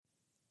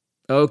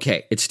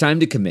Okay, it's time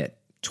to commit.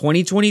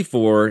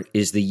 2024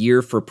 is the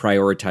year for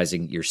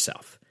prioritizing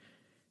yourself.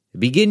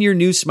 Begin your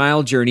new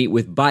smile journey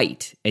with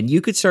Byte, and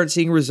you could start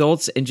seeing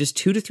results in just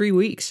 2 to 3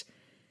 weeks.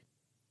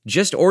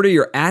 Just order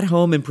your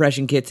at-home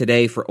impression kit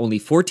today for only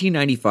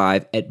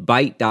 $14.95 at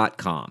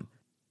Byte.com.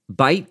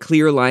 Byte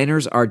clear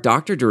liners are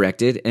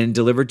doctor-directed and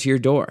delivered to your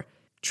door.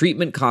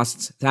 Treatment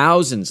costs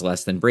thousands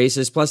less than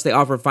braces, plus they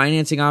offer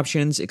financing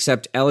options,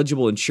 accept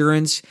eligible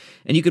insurance,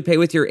 and you could pay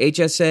with your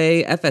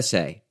HSA,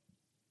 FSA.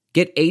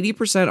 Get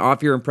 80%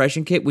 off your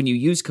impression kit when you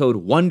use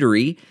code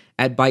WONDERY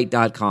at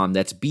Byte.com.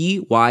 That's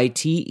BYTE.com.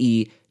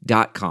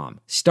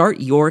 Start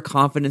your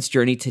confidence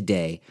journey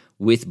today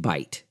with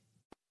Byte.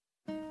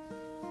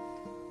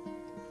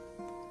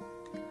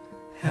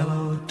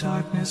 Hello,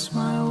 darkness,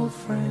 my old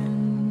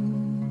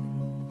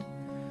friend.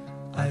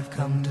 I've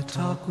come to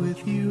talk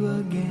with you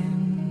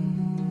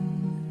again,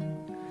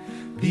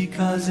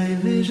 because a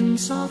vision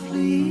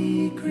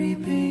softly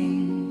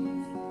creeping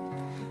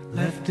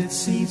left its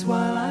seeds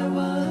while I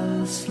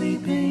was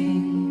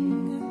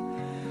sleeping,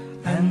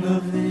 and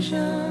the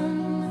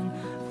vision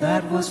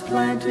that was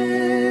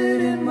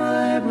planted in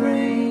my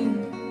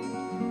brain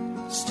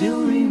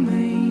still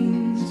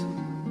remains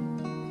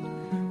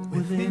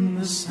within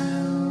the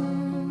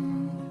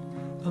sound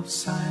of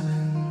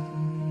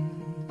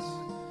silence.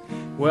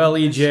 Well,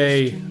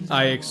 EJ,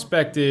 I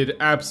expected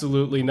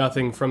absolutely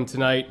nothing from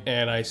tonight,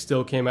 and I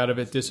still came out of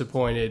it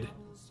disappointed.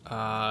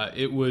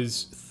 It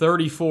was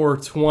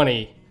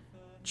 34-20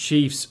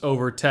 Chiefs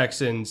over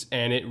Texans,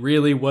 and it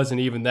really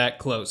wasn't even that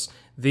close.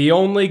 The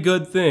only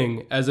good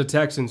thing as a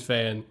Texans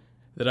fan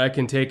that I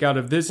can take out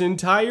of this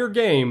entire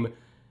game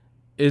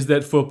is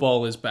that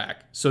football is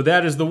back. So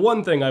that is the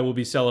one thing I will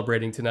be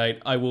celebrating tonight.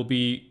 I will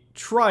be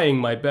trying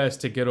my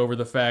best to get over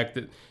the fact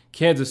that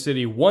Kansas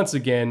City once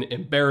again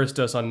embarrassed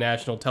us on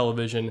national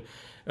television.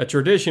 A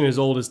tradition as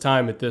old as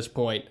time at this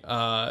point.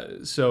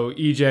 So,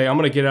 EJ, I'm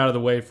going to get out of the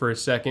way for a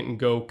second and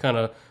go kind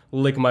of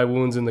lick my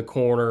wounds in the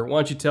corner. Why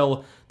don't you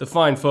tell the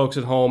fine folks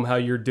at home how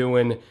you're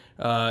doing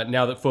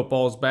now that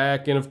football's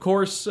back? And, of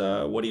course,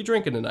 what are you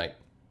drinking tonight?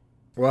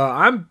 Well,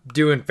 I'm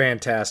doing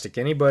fantastic.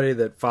 Anybody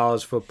that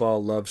follows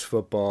football, loves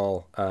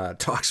football,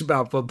 talks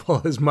about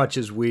football as much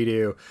as we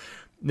do.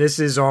 This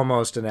is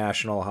almost a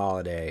national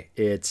holiday.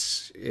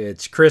 It's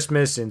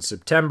Christmas in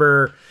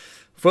September.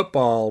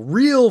 Football,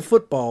 real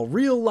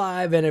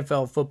live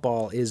NFL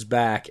football is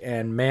back,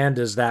 and man,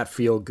 does that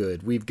feel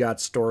good. We've got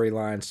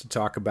storylines to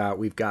talk about.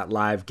 We've got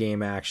live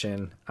game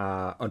action.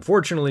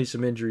 Unfortunately,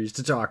 some injuries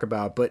to talk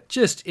about, but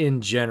just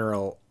in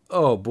general,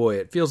 oh boy,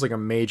 it feels like a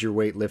major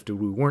weight lifted.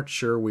 We weren't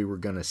sure we were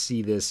going to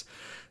see this.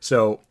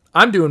 So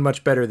I'm doing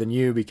much better than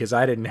you because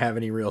I didn't have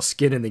any real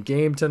skin in the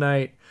game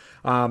tonight.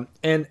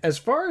 And as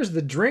far as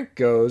the drink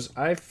goes,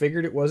 I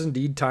figured it was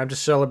indeed time to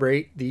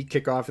celebrate the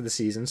kickoff of the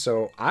season.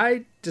 So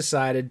I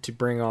decided to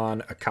bring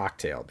on a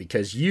cocktail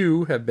because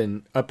you have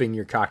been upping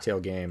your cocktail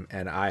game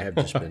and I have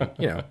just been,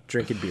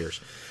 drinking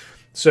beers.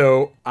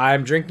 So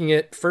I'm drinking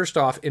it first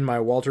off in my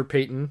Walter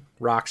Payton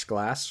rocks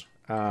glass,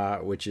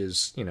 which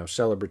is,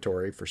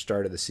 celebratory for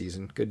start of the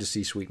season. Good to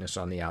see sweetness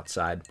on the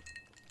outside.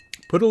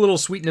 Put a little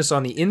sweetness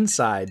on the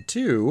inside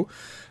too.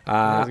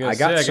 I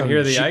can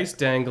hear the ice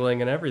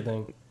dangling and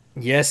everything.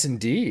 Yes,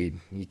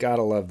 indeed. You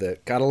gotta love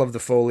the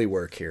Foley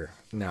work here.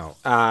 Now,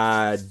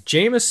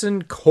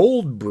 Jameson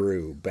cold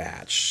brew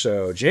batch.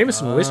 So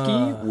Jameson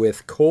whiskey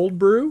with cold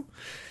brew.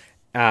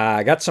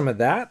 I got some of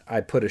that. I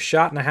put a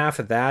shot and a half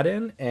of that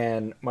in,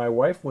 and my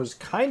wife was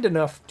kind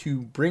enough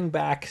to bring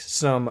back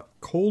some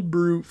cold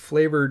brew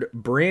flavored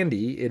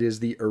brandy. It is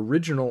the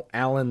original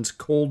Allen's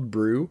cold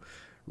brew,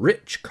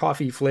 rich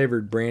coffee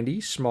flavored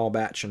brandy, small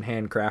batch and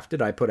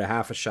handcrafted. I put a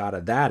half a shot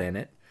of that in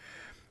it.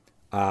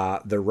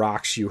 The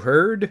rocks you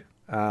heard,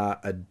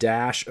 a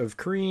dash of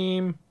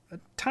cream, a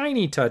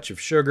tiny touch of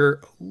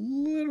sugar, a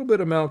little bit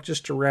of milk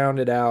just to round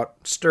it out,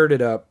 stirred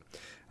it up.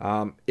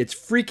 It's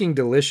freaking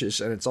delicious,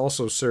 and it's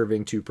also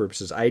serving two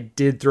purposes. I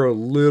did throw a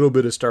little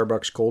bit of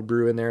Starbucks cold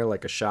brew in there,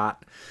 like a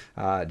shot,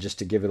 just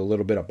to give it a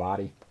little bit of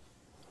body.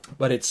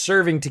 But it's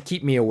serving to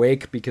keep me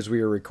awake because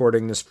we were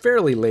recording this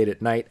fairly late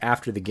at night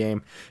after the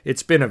game.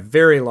 It's been a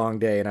very long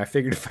day, and I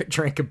figured if I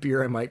drank a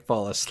beer, I might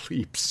fall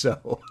asleep,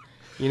 so...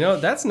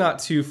 That's not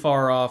too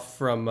far off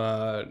from,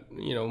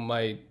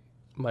 my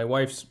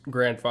wife's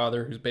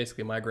grandfather, who's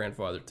basically my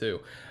grandfather, too.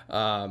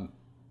 Not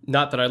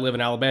that I live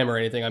in Alabama or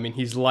anything. I mean,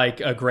 he's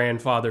like a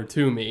grandfather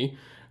to me.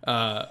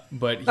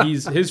 But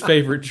his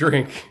favorite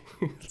drink,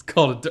 it's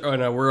called,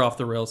 we're off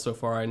the rails so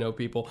far, I know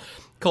people,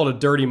 called a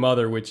Dirty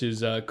Mother, which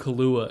is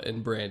Kahlua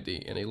and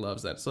brandy, and he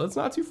loves that. So it's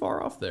not too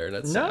far off there.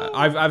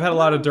 I've had a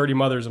lot of Dirty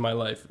Mothers in my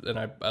life, and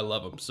I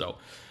love them, so...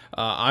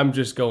 I'm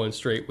just going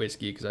straight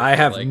whiskey because I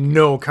have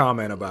no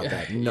comment about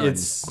that. None.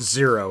 It's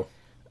zero.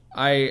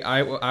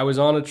 I was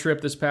on a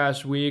trip this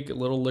past week. A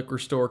little liquor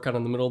store, kind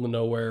of in the middle of the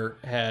nowhere,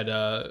 had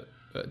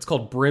it's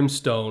called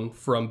Brimstone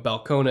from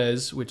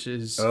Balcones, which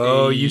is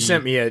you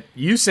sent me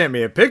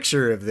a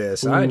picture of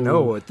this. Ooh. I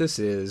know what this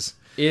is.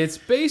 It's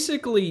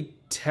basically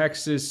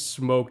Texas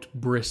smoked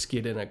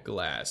brisket in a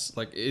glass.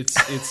 Like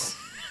it's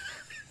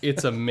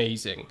It's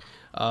amazing.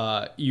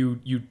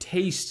 You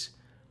taste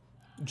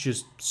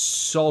just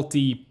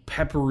salty,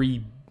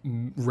 peppery,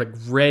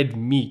 red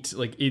meat.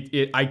 Like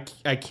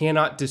I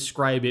cannot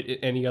describe it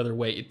any other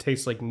way. It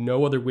tastes like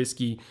no other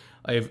whiskey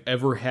I have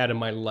ever had in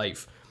my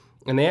life.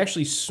 And they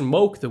actually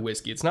smoke the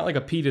whiskey. It's not like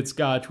a peated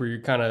scotch where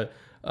you're kind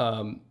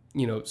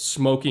of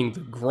smoking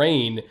the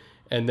grain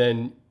and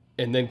then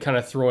kind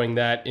of throwing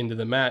that into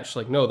the mash.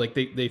 Like, no, like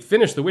they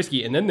finish the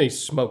whiskey and then they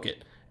smoke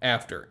it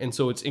after. And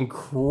so it's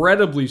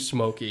incredibly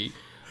smoky.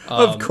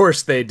 Of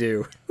course they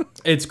do.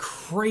 It's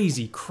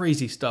crazy,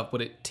 crazy stuff,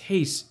 but it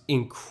tastes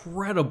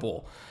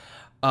incredible.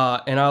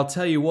 And I'll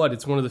tell you what,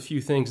 it's one of the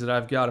few things that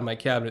I've got in my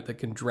cabinet that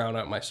can drown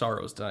out my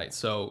sorrows tonight.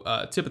 So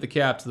tip of the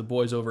cap to the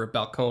boys over at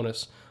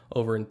Balcones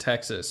over in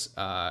Texas.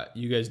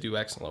 You guys do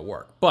excellent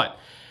work. But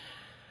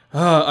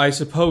I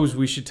suppose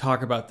we should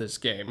talk about this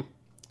game.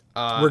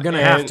 We're going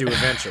to have to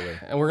eventually.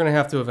 And we're going to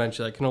have to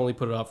eventually. I can only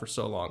put it off for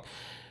so long.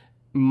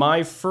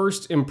 My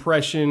first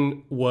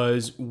impression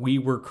was we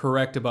were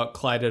correct about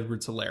Clyde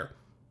Edwards-Helaire.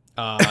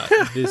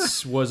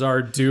 This was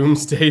our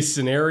doomsday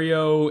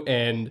scenario,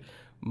 and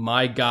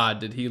my God,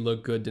 did he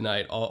look good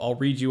tonight. I'll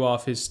read you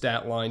off his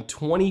stat line.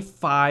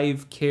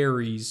 25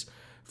 carries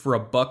for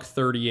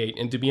 $138.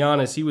 And to be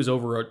honest, he was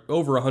over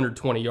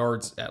 120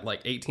 yards at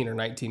like 18 or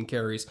 19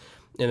 carries.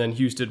 And then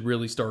Houston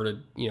really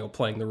started,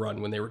 playing the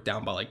run when they were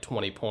down by like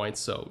 20 points.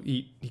 So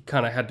he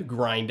kind of had to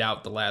grind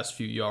out the last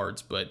few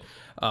yards. But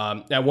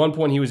at one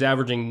point, he was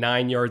averaging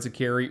 9 yards a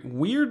carry.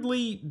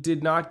 Weirdly,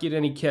 did not get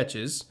any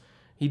catches.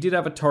 He did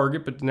have a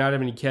target, but did not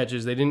have any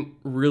catches. They didn't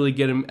really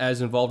get him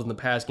as involved in the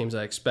pass games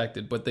as I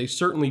expected. But they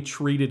certainly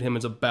treated him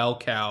as a bell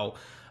cow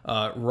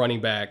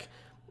running back,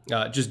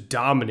 just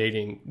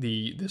dominating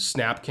the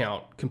snap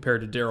count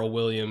compared to Darrell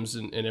Williams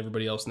and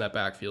everybody else in that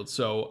backfield.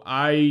 So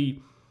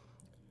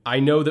I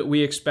know that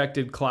we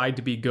expected Clyde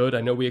to be good.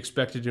 I know we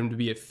expected him to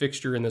be a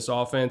fixture in this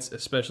offense,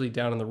 especially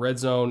down in the red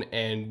zone,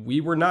 and we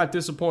were not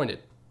disappointed.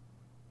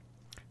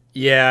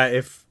 Yeah,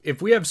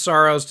 if we have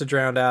sorrows to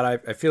drown out,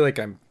 I feel like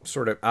I'm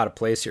sort of out of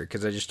place here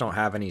because I just don't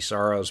have any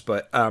sorrows.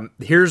 But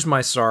here's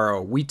my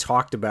sorrow. We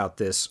talked about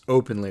this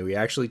openly. We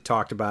actually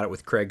talked about it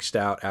with Craig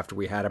Stout after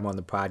we had him on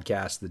the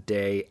podcast the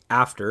day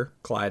after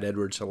Clyde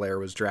Edwards-Helaire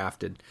was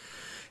drafted.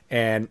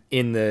 And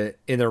in the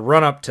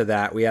run-up to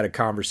that, we had a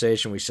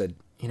conversation. We said,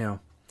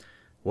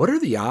 what are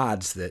the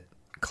odds that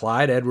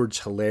Clyde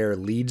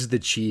Edwards-Helaire leads the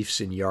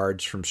Chiefs in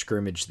yards from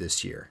scrimmage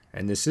this year?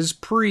 And this is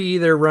pre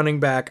their running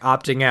back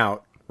opting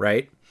out,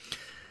 right?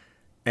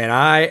 And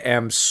I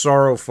am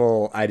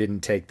sorrowful I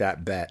didn't take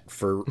that bet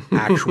for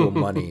actual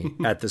money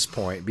at this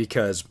point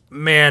because,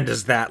 man,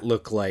 does that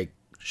look like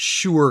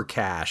sure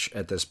cash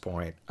at this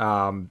point.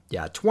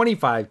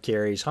 25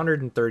 carries,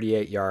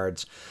 138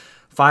 yards,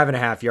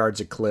 5.5 yards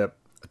a clip,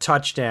 a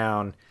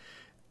touchdown.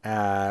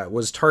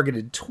 Was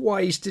targeted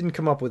twice, didn't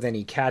come up with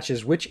any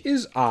catches, which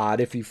is odd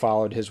if you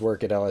followed his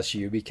work at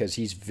LSU because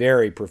he's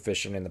very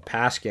proficient in the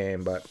pass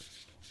game. But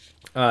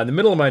in the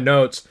middle of my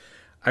notes,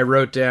 I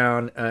wrote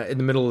down in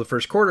the middle of the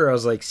first quarter, I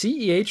was like,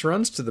 CEH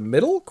runs to the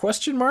middle, ?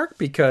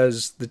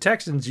 Because the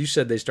Texans, you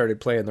said they started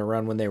playing the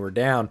run when they were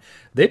down.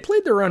 They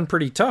played the run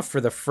pretty tough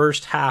for the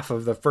first half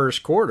of the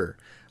first quarter.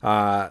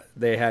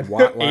 They had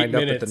Watt lined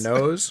up at the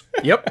nose.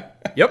 Yep.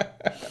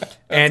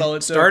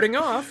 And starting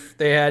off,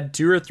 they had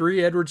 2 or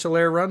 3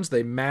 Edwards-Helaire runs.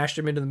 They mashed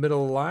him into the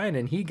middle of the line,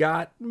 and he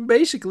got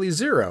basically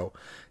 0.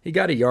 He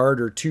got a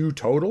yard or 2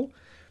 total.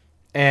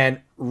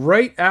 And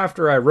right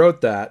after I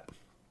wrote that,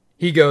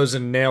 he goes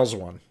and nails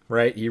one,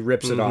 right? He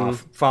rips it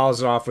off,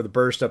 follows it off with a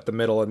burst up the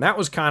middle. And that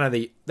was kind of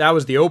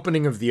the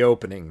opening of the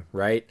opening,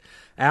 right?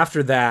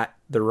 After that,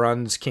 the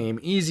runs came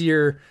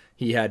easier.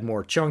 He had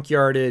more chunk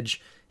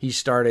yardage. He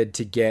started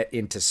to get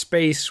into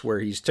space where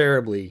he's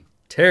terribly,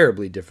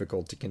 terribly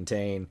difficult to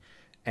contain.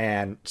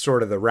 And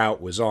sort of the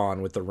route was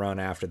on with the run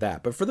after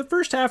that. But for the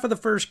first half of the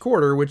first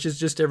quarter, which is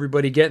just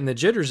everybody getting the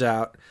jitters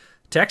out,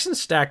 Texans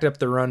stacked up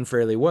the run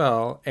fairly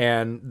well.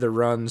 And the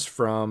runs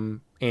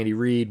from Andy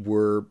Reid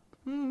were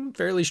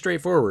fairly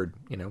straightforward.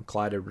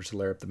 Clyde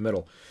Edwards-Helaire up the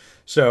middle.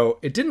 So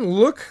it didn't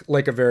look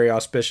like a very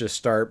auspicious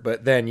start.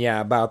 But then,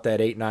 about that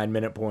 8-9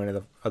 minute point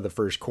of the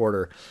first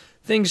quarter,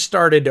 things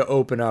started to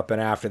open up,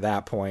 and after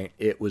that point,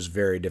 it was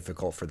very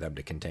difficult for them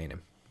to contain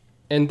him.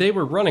 And they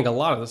were running a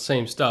lot of the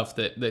same stuff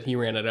that he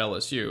ran at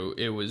LSU.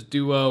 It was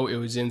duo, it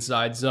was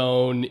inside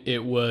zone,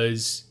 it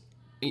was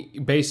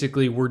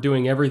basically we're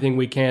doing everything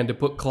we can to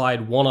put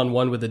Clyde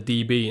one-on-one with a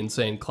DB and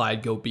saying,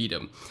 Clyde, go beat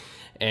him.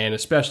 And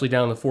especially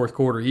down in the fourth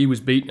quarter, he was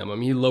beating him. I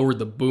mean, he lowered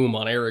the boom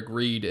on Eric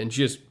Reid and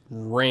just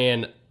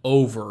ran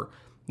over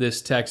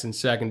this Texan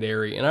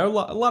secondary. And a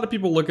lot of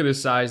people look at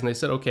his size and they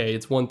said, okay,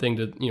 it's one thing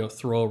to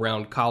throw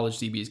around college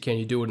DBs. Can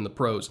you do it in the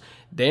pros?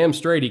 Damn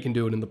straight he can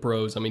do it in the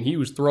pros. I mean, he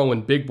was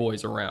throwing big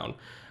boys around.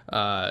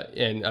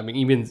 And I mean,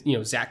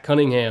 even Zach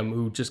Cunningham,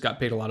 who just got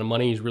paid a lot of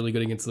money, he's really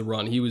good against the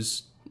run. He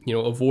was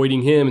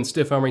avoiding him and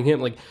stiff arming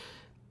him. Like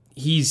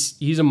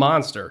he's a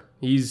monster.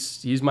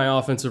 He's my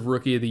offensive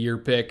rookie of the year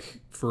pick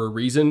for a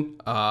reason.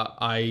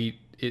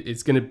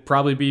 It's going to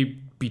probably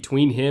be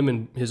between him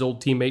and his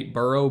old teammate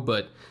Burrow,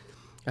 but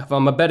If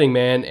I'm a betting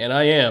man, and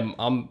I am,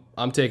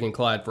 I'm taking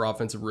Clyde for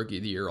Offensive Rookie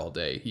of the Year all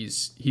day.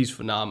 He's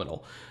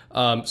phenomenal.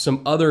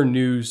 Some other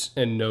news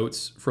and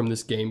notes from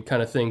this game,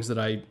 kind of things that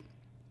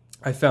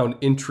I found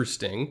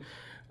interesting,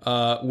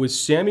 was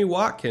Sammy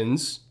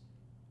Watkins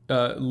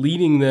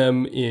leading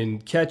them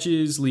in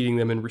catches, leading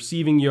them in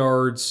receiving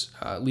yards,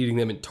 leading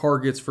them in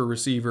targets for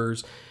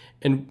receivers.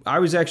 And I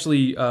was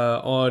actually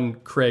on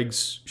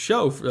Craig's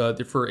show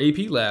for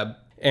AP Lab,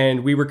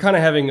 and we were kind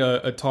of having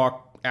a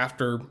talk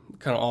after,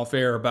 kind of off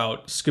air,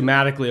 about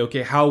schematically,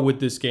 okay, how would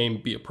this game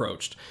be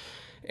approached?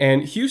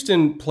 And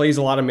Houston plays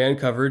a lot of man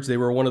coverage. They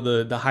were one of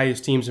the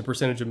highest teams in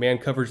percentage of man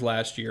coverage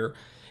last year.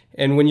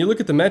 And when you look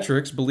at the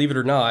metrics, believe it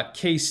or not,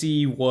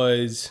 KC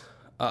was,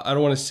 I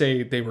don't want to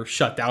say they were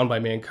shut down by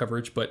man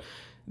coverage, but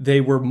they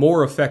were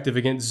more effective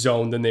against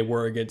zone than they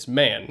were against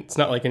man. It's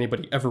not like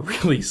anybody ever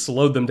really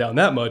slowed them down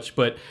that much,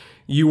 but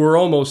you were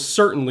almost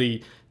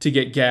certainly to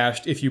get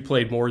gashed if you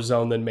played more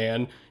zone than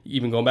man.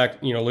 Even going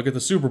back, look at the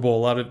Super Bowl.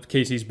 A lot of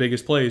KC's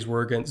biggest plays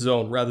were against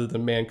zone rather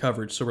than man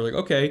coverage. So we're like,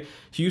 okay,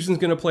 Houston's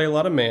going to play a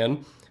lot of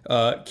man.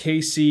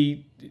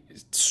 KC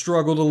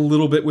struggled a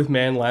little bit with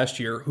man last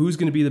year. Who's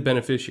going to be the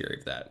beneficiary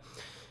of that?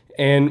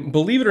 And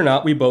believe it or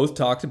not, we both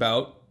talked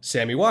about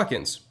Sammy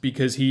Watkins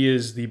because he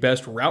is the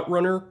best route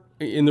runner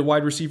in the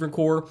wide receiver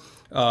core.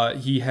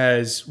 He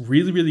has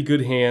really, really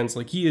good hands.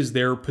 Like, he is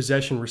their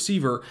possession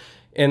receiver.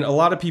 And a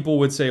lot of people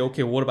would say,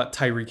 okay, well, what about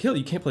Tyreek Hill?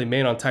 You can't play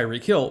man on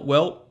Tyreek Hill.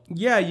 Well,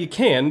 yeah, you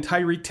can.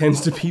 Tyreek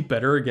tends to be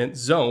better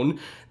against zone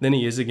than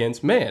he is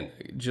against man,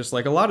 just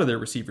like a lot of their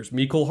receivers.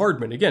 Mecole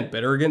Hardman, again,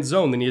 better against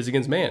zone than he is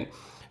against man.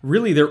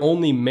 Really, their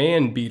only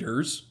man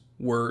beaters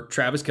were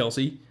Travis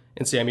Kelce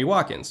and Sammy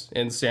Watkins.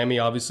 And Sammy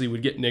obviously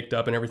would get nicked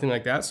up and everything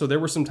like that. So there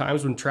were some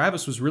times when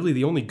Travis was really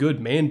the only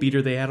good man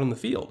beater they had on the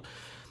field.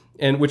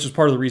 And which is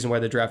part of the reason why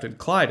they drafted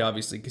Clyde,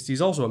 obviously, because he's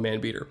also a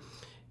man beater.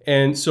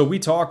 And so we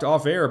talked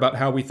off air about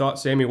how we thought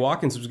Sammy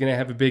Watkins was going to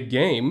have a big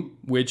game,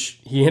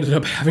 which he ended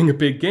up having a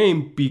big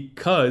game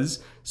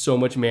because so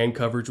much man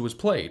coverage was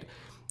played.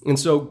 And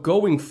so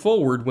going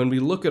forward, when we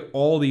look at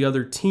all the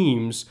other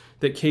teams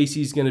that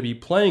Casey's going to be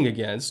playing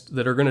against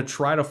that are going to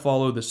try to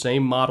follow the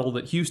same model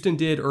that Houston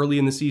did early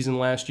in the season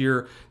last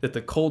year, that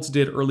the Colts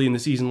did early in the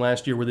season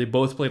last year, where they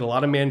both played a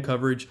lot of man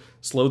coverage,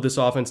 slowed this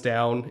offense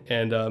down,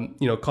 and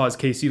caused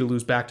KC to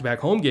lose back-to-back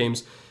home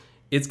games,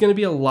 it's going to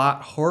be a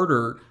lot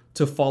harder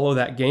to follow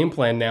that game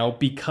plan now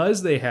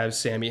because they have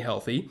Sammy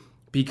healthy,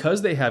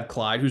 because they have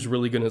Clyde, who's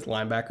really good as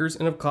linebackers,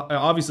 and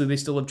obviously they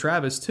still have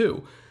Travis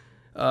too.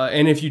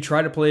 And if you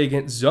try to play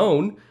against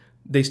zone,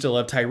 they still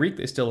have Tyreek,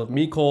 they still have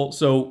Mecole.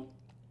 So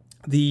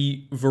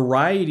the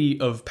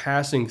variety of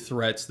passing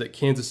threats that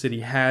Kansas City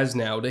has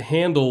now to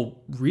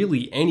handle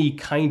really any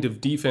kind of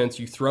defense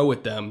you throw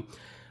at them,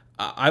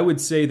 I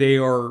would say they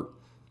are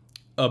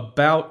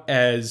about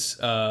as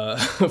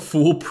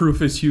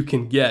foolproof as you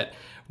can get.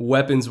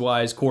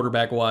 Weapons-wise,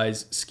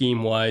 quarterback-wise,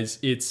 scheme-wise,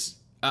 it's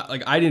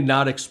like I did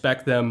not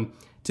expect them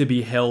to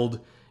be held,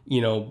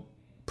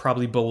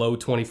 probably below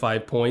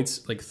 25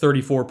 points. Like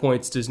 34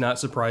 points does not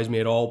surprise me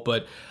at all,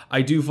 but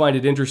I do find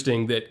it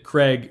interesting that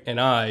Craig and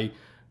I,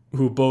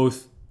 who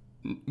both,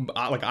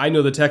 I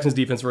know the Texans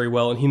defense very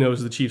well and he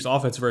knows the Chiefs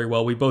offense very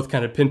well, we both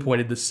kind of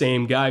pinpointed the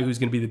same guy who's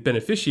going to be the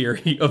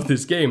beneficiary of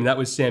this game, and that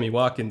was Sammy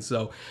Watkins.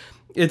 So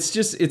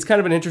it's kind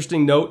of an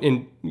interesting note,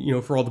 and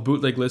for all the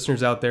bootleg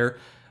listeners out there,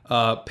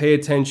 pay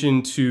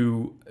attention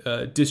to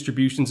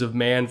distributions of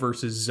man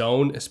versus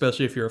zone,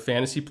 especially if you're a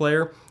fantasy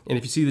player. And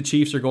if you see the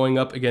Chiefs are going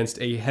up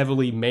against a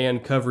heavily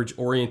man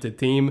coverage-oriented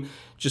team,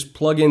 just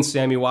plug in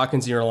Sammy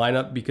Watkins in your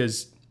lineup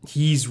because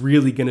he's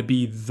really going to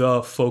be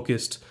the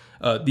focused,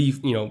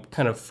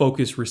 kind of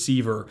focused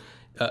receiver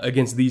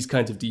against these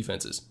kinds of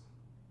defenses.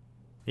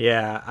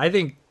 Yeah, I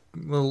think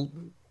a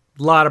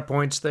lot of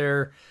points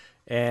there.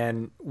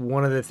 And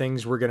one of the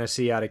things we're going to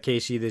see out of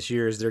KC this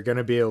year is they're going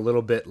to be a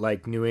little bit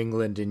like New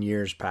England in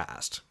years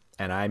past.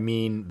 And I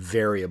mean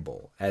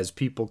variable. As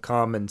people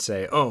come and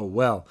say, oh,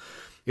 well,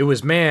 it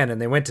was man and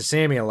they went to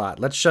Sammy a lot.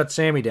 Let's shut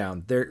Sammy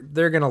down. They're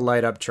going to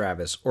light up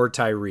Travis or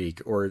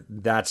Tyreek, or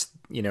that's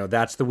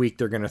the week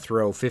they're going to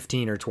throw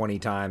 15 or 20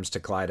 times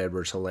to Clyde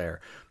Edwards-Helaire.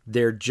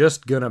 They're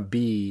just going to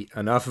be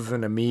enough of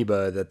an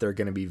amoeba that they're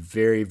going to be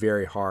very,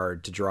 very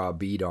hard to draw a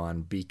beat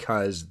on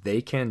because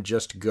they can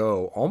just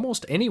go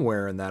almost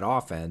anywhere in that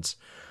offense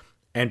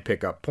and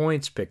pick up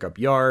points, pick up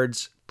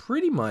yards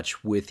pretty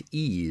much with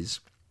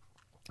ease.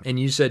 And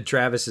you said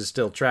Travis is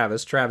still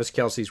Travis. Travis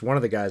Kelce's one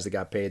of the guys that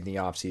got paid in the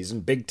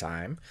offseason, big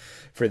time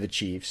for the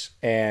Chiefs.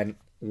 And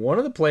one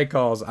of the play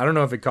calls, I don't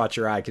know if it caught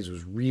your eye because it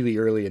was really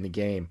early in the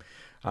game,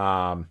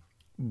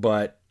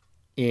 but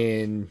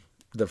in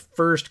the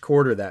first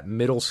quarter, that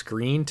middle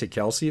screen to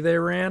Kelce they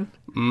ran,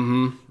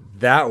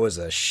 that was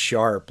a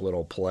sharp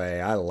little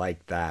play. I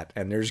like that.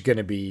 And there's going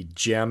to be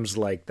gems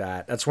like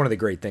that. That's one of the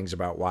great things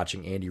about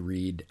watching Andy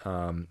Reid.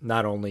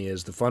 Not only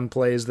is the fun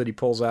plays that he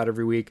pulls out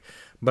every week,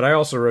 but I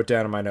also wrote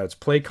down in my notes,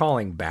 play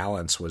calling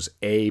balance was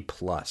A+.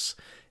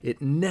 It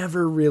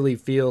never really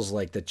feels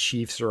like the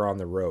Chiefs are on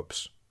the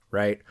ropes,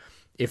 right?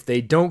 if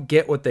they don't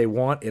get what they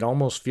want, it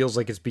almost feels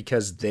like it's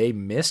because they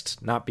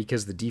missed, not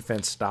because the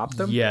defense stopped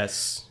them.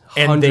 Yes,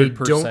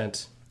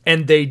 100%.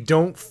 And they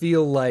don't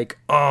feel like,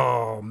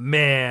 oh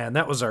man,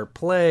 that was our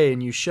play,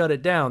 and you shut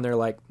it down. They're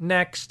like,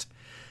 next.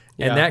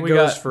 Yeah, and that we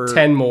goes got for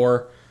 10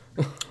 more.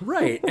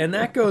 Right, and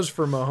that goes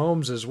for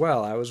Mahomes as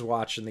well. I was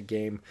watching the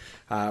game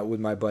with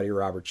my buddy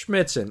Robert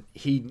Schmitz, and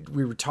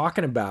we were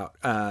talking about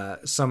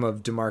some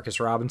of Demarcus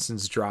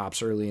Robinson's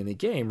drops early in the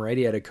game. Right,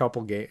 he had a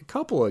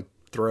couple of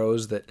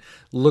throws that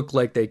looked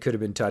like they could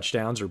have been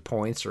touchdowns or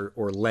points or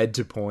led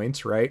to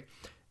points. Right,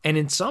 and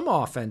in some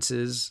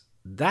offenses,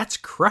 that's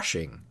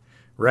crushing.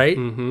 Right,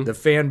 the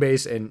fan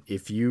base, and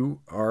if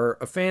you are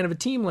a fan of a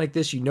team like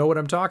this, you know what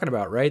I'm talking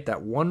about. Right,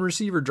 that one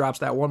receiver drops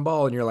that one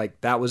ball, and you're like,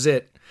 that was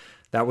it.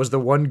 That was the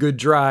one good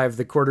drive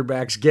the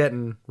quarterback's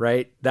getting,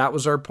 right? That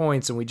was our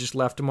points, and we just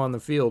left him on the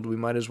field. We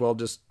might as well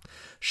just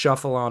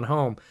shuffle on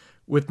home.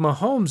 With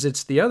Mahomes,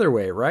 it's the other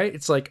way, right?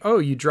 It's like, oh,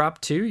 you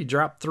dropped 2, you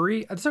dropped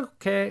 3. It's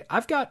okay.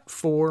 I've got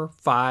 4,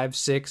 5,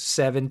 6,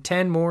 7,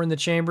 10 more in the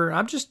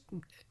chamber.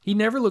 He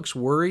never looks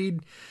worried.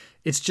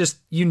 It's just,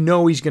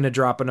 he's going to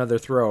drop another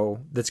throw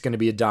that's going to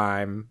be a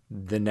dime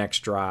the next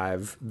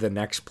drive, the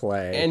next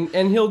play.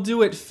 And he'll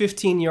do it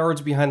 15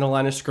 yards behind the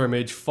line of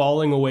scrimmage,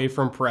 falling away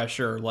from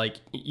pressure. Like,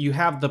 you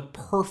have the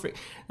perfect...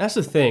 That's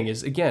the thing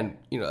is, again,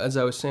 as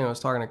I was saying, I was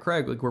talking to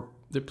Craig, like,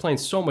 they're playing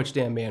so much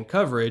damn man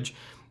coverage.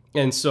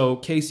 And so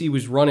KC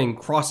was running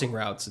crossing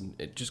routes and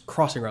just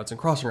crossing routes,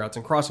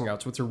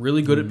 which are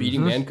really good at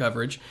beating man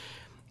coverage.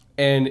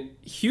 And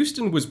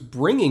Houston was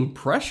bringing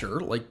pressure.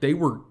 Like, they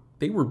were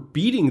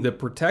beating the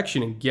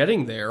protection and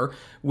getting there,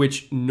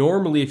 which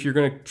normally if you're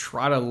going to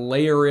try to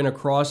layer in a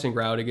crossing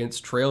route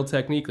against trail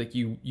technique, like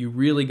you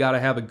really got to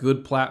have a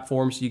good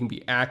platform so you can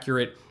be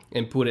accurate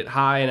and put it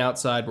high and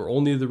outside where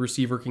only the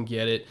receiver can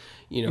get it.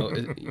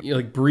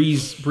 Like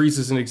Breeze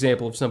is an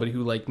example of somebody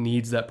who like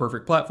needs that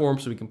perfect platform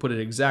so he can put it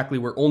exactly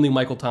where only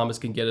Michael Thomas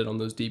can get it on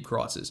those deep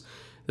crosses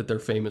that they're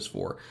famous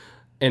for.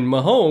 And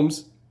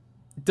Mahomes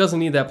doesn't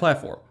need that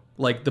platform.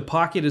 Like, the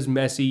pocket is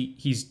messy.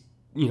 He's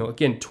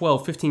again,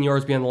 12, 15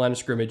 yards behind the line of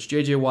scrimmage.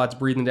 J.J. Watt's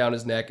breathing down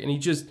his neck, and he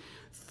just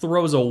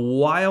throws a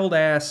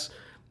wild-ass,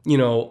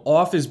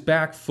 off his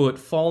back foot,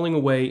 falling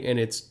away, and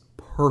it's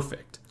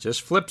perfect.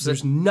 Just flips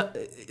it.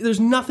 There's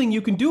nothing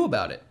you can do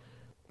about it.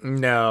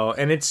 No,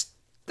 and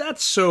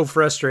that's so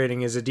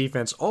frustrating as a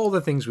defense. All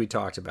the things we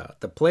talked about,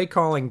 the play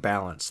calling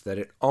balance, that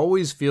it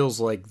always feels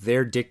like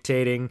they're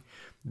dictating,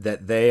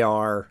 that they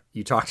are.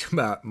 You talked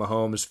about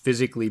Mahomes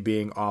physically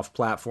being off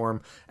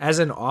platform. As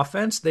an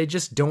offense, they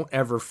just don't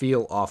ever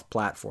feel off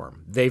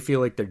platform. They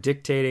feel like they're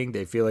dictating.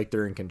 They feel like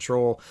they're in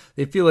control.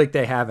 They feel like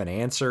they have an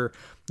answer.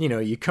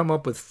 You come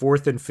up with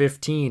 4th and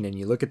 15 and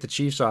you look at the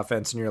Chiefs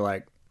offense and you're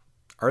like,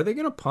 are they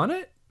going to punt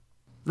it?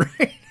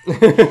 Right?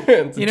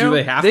 Do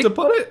they have to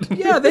punt it?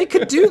 Yeah, they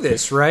could do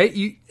this, right?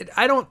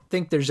 I don't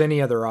think there's any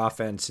other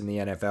offense in the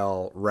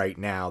NFL right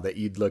now that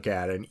you'd look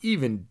at and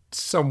even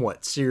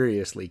somewhat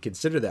seriously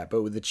consider that.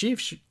 But with the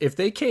Chiefs, if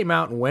they came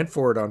out and went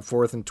for it on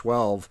 4th and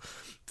 12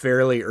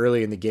 fairly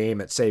early in the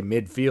game at, say,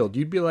 midfield,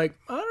 you'd be like,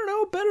 I don't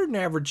know, better than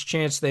average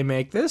chance they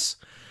make this.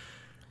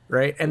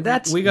 Right? And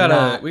that's we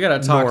gotta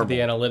talk normal. to the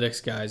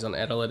analytics guys on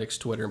analytics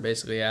Twitter and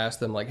basically ask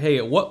them, like, hey,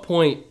 at what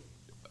point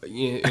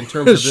in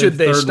terms of should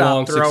they third stop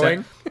long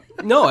throwing?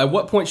 No, at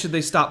what point should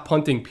they stop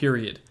punting,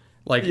 period?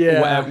 Like,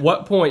 at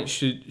what point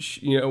should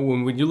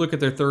when you look at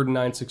their 3rd and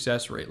 9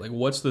 success rate, like,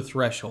 what's the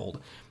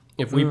threshold?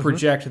 If we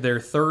project their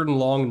 3rd and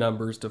long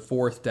numbers to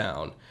 4th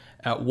down,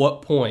 at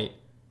what point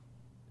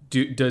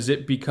does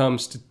it become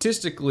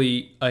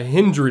statistically a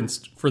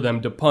hindrance for them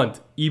to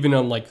punt, even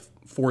on, like,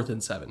 4th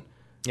and 7?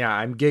 Yeah,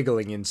 I'm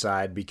giggling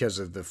inside because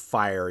of the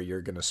fire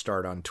you're going to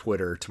start on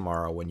Twitter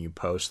tomorrow when you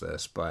post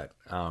this, but...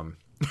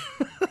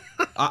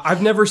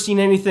 I've never seen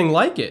anything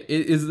like it.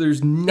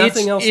 There's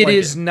nothing else like it. It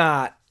is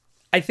not.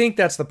 I think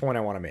that's the point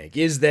I want to make,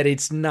 is that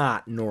it's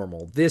not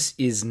normal. This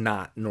is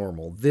not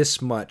normal.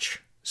 This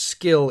much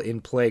skill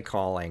in play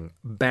calling,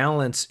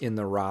 balance in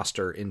the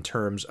roster in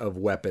terms of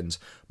weapons.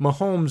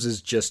 Mahomes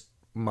is just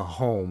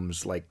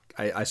Mahomes. Like,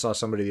 I saw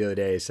somebody the other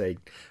day say,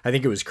 I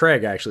think it was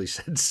Craig actually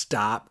said,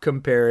 stop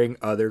comparing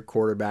other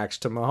quarterbacks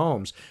to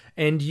Mahomes.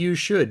 And you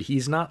should.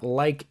 He's not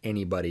like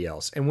anybody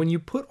else. And when you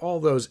put all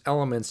those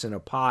elements in a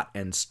pot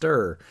and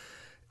stir,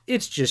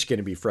 it's just going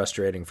to be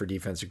frustrating for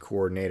defensive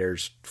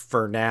coordinators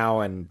for now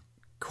and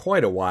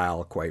quite a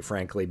while, quite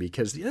frankly,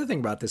 because the other thing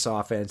about this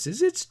offense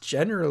is it's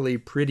generally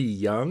pretty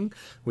young,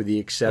 with the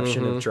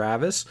exception of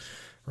Travis,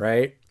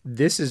 right?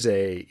 This is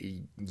a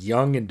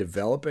young and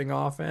developing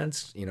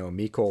offense.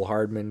 Mecole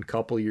Hardman,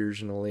 couple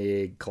years in the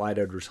league. Clyde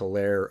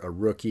Edwards-Helaire, a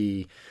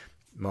rookie.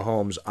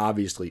 Mahomes,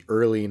 obviously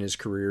early in his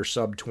career,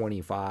 sub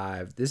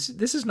 25. This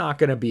is not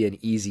going to be an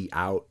easy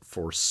out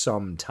for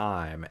some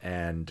time.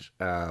 And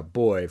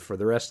boy, for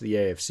the rest of the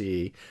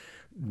AFC,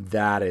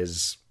 that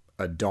is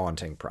a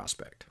daunting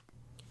prospect.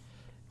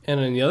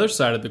 And on the other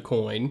side of the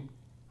coin,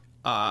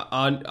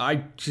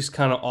 I just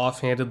kind of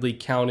offhandedly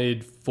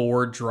counted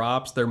 4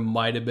 drops. There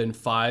might have been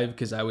 5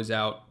 because I was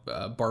out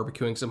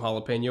barbecuing some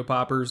jalapeno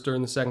poppers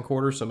during the second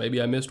quarter, so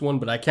maybe I missed one,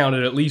 but I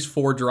counted at least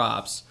 4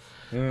 drops.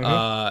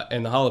 Mm-hmm.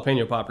 And the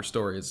jalapeno popper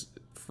story is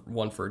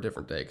one for a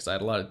different day because I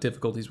had a lot of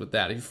difficulties with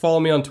that. If you follow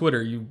me on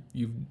Twitter, you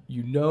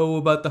know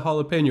about the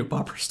jalapeno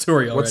popper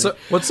story already.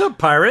 What's up,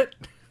 pirate?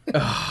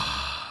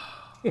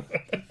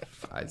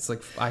 It's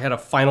like I had a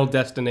Final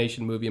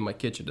Destination movie in my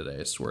kitchen today,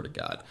 I swear to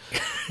God.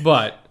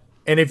 But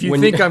and if you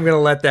think I'm going to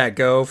let that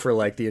go for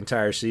like the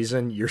entire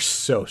season, you're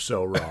so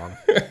wrong.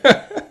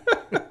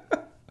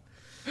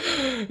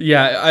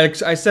 Yeah,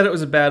 I said it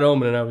was a bad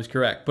omen, and I was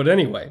correct. But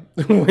anyway,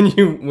 when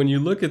you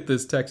look at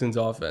this Texans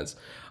offense,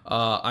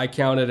 I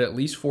counted at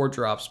least 4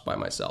 drops by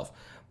myself.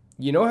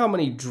 You know how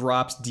many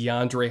drops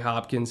DeAndre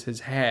Hopkins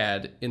has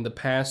had in the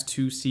past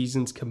 2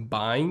 seasons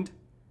combined?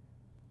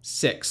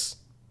 6.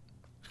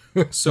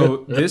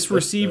 So this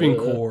receiving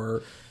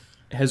core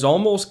has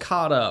almost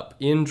caught up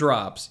in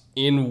drops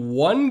in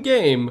one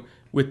game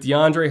with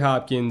DeAndre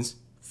Hopkins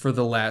for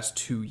the last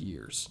 2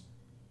 years.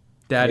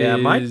 That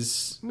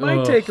is my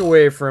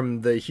takeaway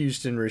from the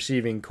Houston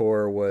receiving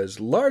core was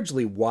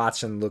largely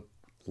Watson looked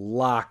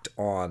locked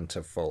on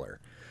to Fuller.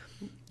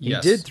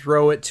 Yes. He did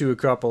throw it to a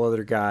couple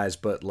other guys,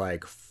 but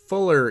like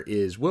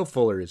Will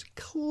Fuller is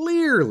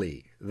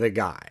clearly the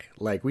guy.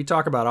 Like we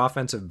talk about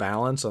offensive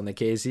balance on the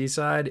KC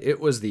side, it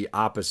was the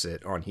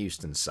opposite on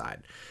Houston's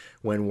side.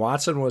 When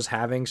Watson was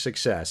having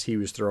success, he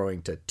was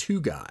throwing to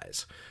 2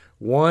 guys.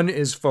 One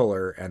is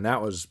Fuller, and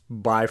that was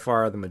by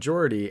far the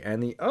majority.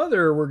 And the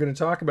other we're going to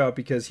talk about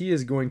because he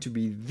is going to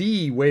be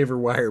the waiver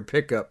wire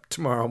pickup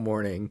tomorrow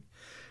morning,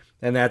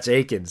 and that's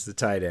Akins, the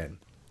tight end.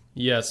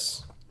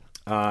 Yes.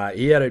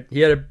 He had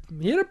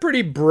a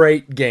pretty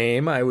bright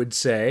game, I would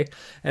say,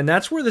 and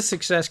that's where the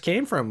success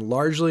came from.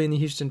 Largely in the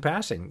Houston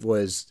passing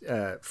was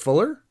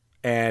Fuller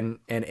and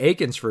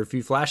Akins for a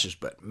few flashes.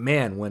 But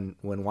man, when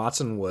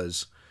Watson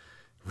was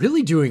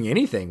really doing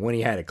anything, when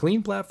he had a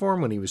clean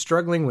platform, when he was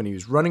struggling, when he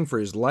was running for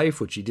his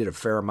life, which he did a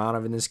fair amount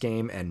of in this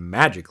game, and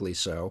magically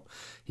so,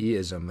 he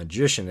is a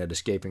magician at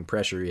escaping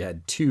pressure. He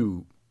had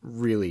 2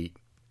 really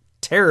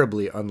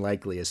terribly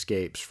unlikely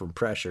escapes from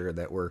pressure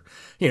that were,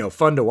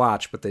 fun to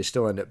watch, but they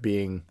still end up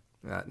being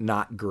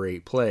not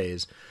great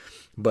plays.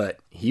 But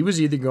he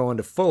was either going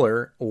to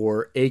Fuller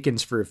or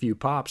Akins for a few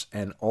pops,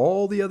 and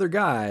all the other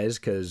guys,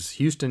 because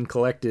Houston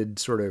collected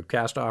sort of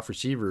cast-off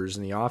receivers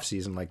in the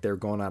offseason like they were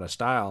going out of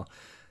style,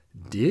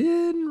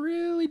 didn't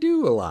really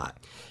do a lot.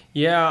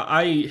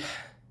 Yeah,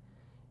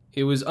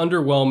 it was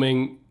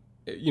underwhelming.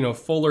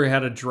 Fuller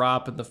had a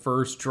drop in the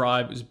first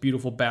drive. It was a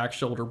beautiful back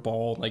shoulder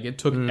ball. Like, it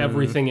took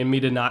everything in me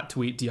to not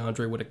tweet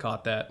DeAndre would have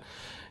caught that.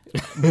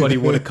 But he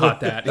would have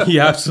caught that. He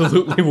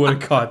absolutely would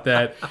have caught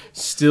that.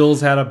 Stills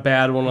had a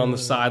bad one on the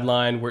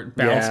sideline where it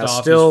bounced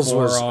off Stills his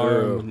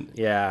forearm.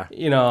 Yeah. I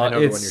know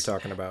the one you're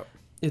talking about.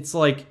 It's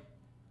like,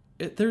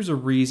 there's a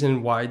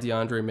reason why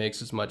DeAndre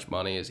makes as much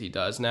money as he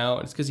does now.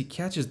 And it's because he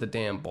catches the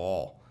damn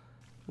ball.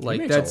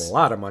 Like, he makes a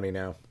lot of money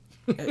now.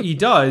 He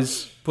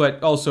does,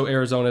 but also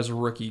Arizona's a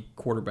rookie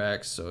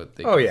quarterback, so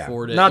they can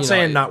afford it. Not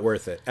saying not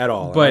worth it at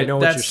all. But I know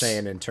what you're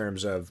saying in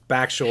terms of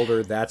back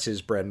shoulder. That's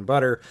his bread and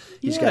butter.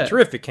 He's got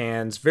terrific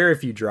hands, very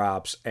few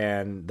drops,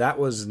 and that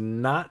was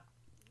not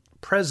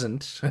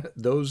present.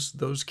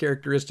 Those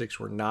characteristics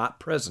were not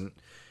present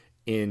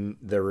in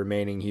the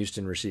remaining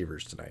Houston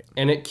receivers tonight.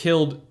 And it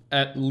killed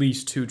at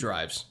least 2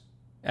 drives.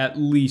 At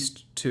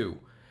least 2.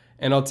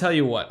 And I'll tell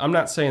you what, I'm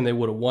not saying they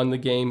would have won the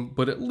game,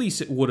 but at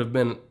least it would have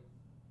been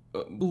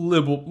a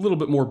little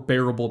bit more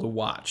bearable to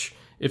watch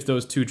if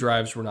those 2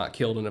 drives were not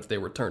killed and if they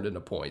were turned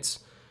into points.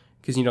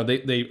 Because,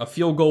 a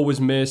field goal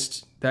was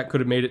missed. That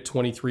could have made it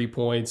 23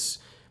 points.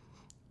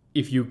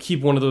 If you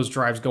keep one of those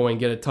drives going,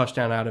 get a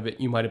touchdown out of it,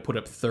 you might have put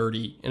up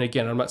 30. And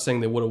again, I'm not saying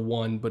they would have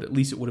won, but at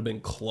least it would have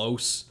been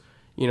close.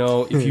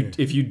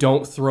 If you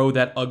don't throw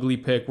that ugly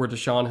pick where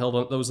Deshaun held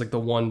on, that was like the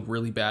one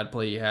really bad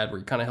play he had where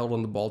he kind of held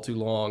on the ball too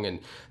long and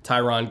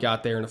Tyron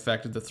got there and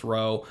affected the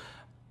throw.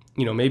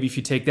 Maybe if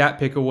you take that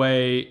pick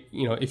away,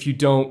 if you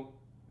don't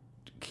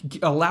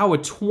allow a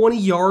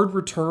 20-yard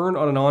return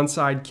on an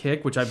onside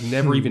kick, which I've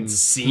never even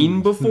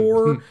seen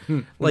before,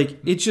 like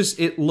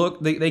it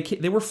looked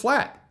they were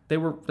flat. They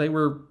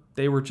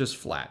were just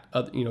flat.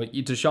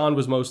 Deshaun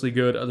was mostly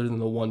good, other than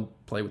the one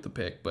play with the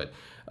pick. But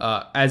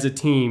as a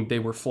team, they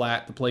were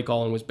flat. The play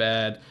calling was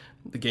bad.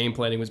 The game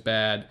planning was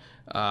bad.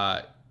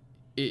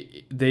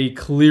 They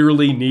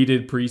clearly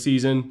needed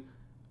preseason,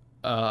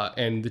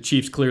 and the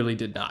Chiefs clearly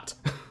did not.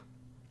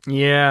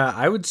 Yeah,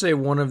 I would say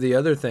one of the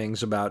other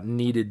things about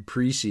needed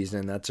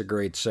preseason, that's a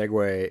great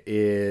segue,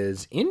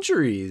 is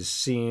injuries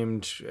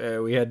seemed,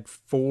 we had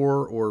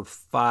 4 or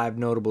 5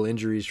 notable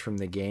injuries from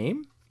the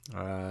game.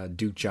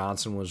 Duke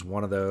Johnson was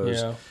one of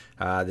those.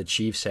 Yeah. The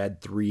Chiefs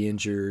had 3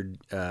 injured,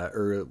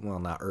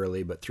 not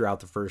early, but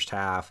throughout the first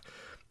half.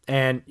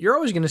 And you're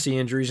always going to see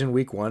injuries in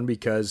week 1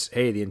 because,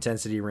 hey, the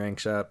intensity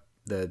ranks up,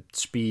 the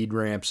speed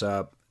ramps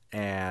up,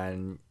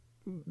 and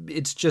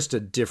it's just a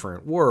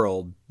different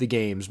world. The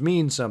games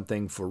mean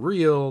something for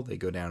real. They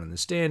go down in the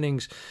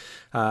standings.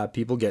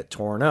 People get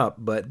torn up.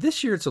 But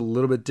this year it's a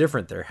little bit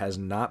different. There has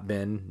not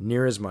been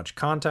near as much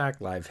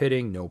contact, live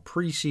hitting, no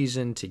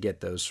preseason to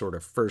get those sort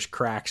of first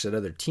cracks at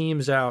other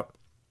teams out.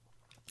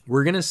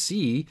 We're going to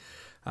see,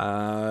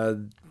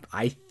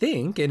 I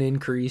think, an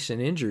increase in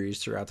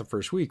injuries throughout the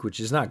first week, which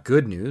is not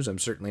good news. I'm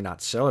certainly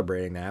not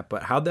celebrating that.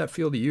 But how'd that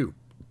feel to you?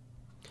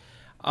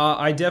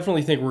 I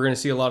definitely think we're going to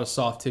see a lot of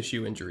soft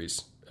tissue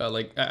injuries. I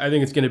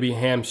think it's going to be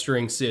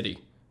hamstring city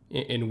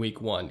in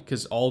week 1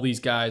 because all these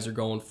guys are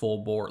going full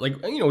bore.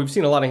 We've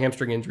seen a lot of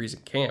hamstring injuries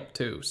in camp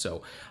too.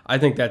 So I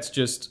think that's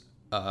just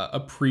a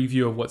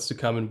preview of what's to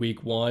come in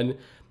week 1.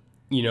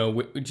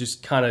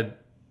 Just kind of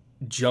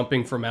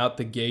jumping from out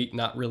the gate,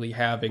 not really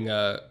having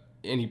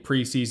any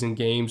preseason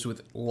games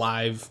with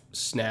live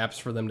snaps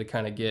for them to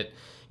kind of get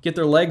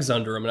their legs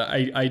under them.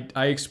 And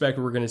I expect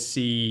we're going to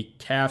see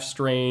calf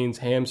strains,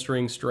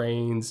 hamstring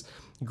strains,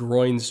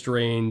 groin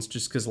strains,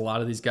 just because a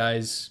lot of these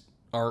guys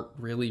aren't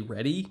really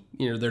ready.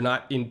 They're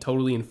not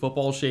totally in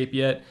football shape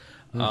yet.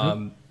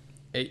 Mm-hmm.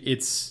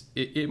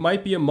 It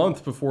might be a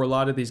month before a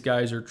lot of these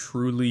guys are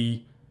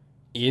truly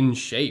in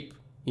shape,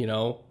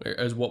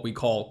 as what we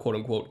call, quote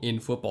unquote, in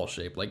football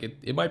shape.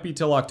 It might be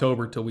till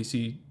October till we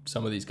see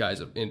some of these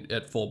guys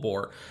at full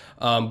bore.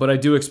 But I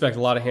do expect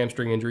a lot of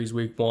hamstring injuries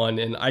week 1,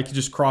 and I could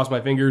just cross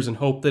my fingers and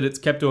hope that it's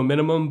kept to a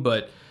minimum.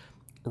 But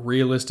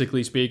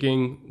realistically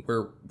speaking,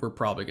 we're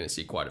probably going to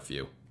see quite a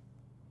few.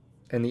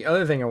 And the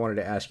other thing I wanted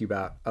to ask you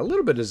about, a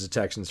little bit as a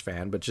Texans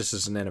fan, but just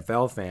as an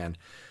NFL fan,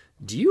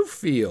 do you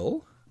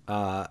feel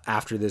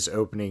after this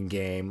opening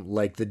game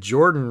like the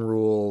Jordan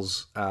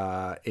rules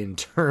in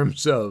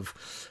terms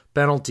of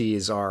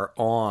penalties are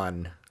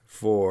on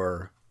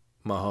for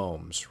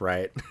Mahomes,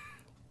 right?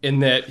 In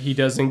that he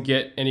doesn't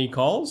get any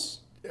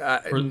calls?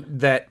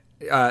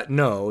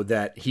 No,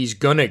 that he's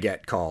gonna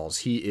get calls.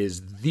 He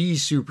is the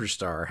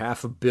superstar,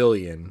 $500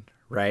 million,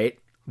 right?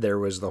 There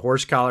was the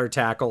horse collar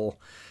tackle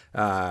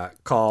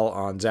call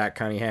on Zach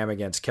Cunningham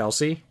against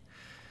Kelsey.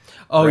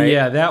 Oh, right?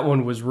 Yeah, that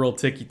one was real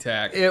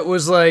ticky-tack. It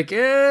was like,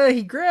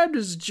 he grabbed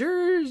his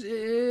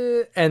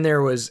jersey, and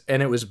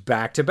it was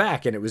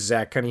back-to-back, and it was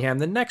Zach Cunningham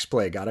the next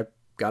play, got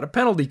a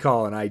penalty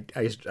call, and I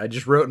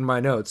just wrote in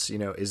my notes,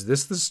 is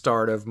this the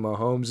start of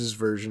Mahomes'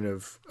 version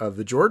of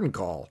the Jordan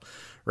call,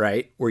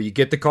 right? Where you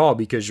get the call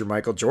because you're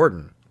Michael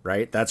Jordan,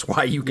 right? That's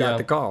why you got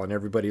the call, and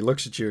everybody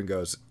looks at you and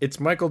goes, it's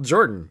Michael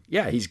Jordan.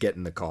 Yeah, he's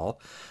getting the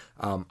call.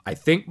 I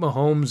think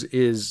Mahomes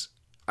is...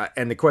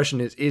 and the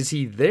question is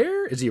he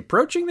there? Is he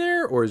approaching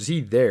there, or is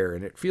he there?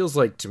 And it feels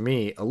like, to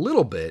me, a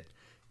little bit,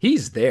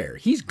 he's there.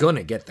 He's going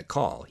to get the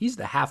call. He's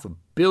the $500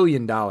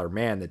 million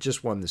man that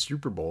just won the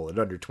Super Bowl at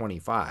under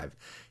 25.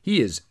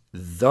 He is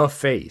the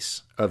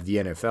face of the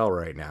NFL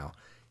right now.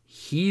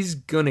 He's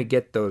going to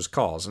get those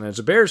calls. And as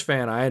a Bears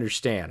fan, I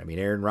understand. I mean,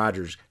 Aaron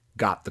Rodgers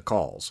got the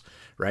calls,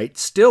 right?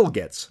 Still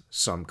gets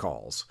some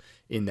calls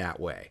in that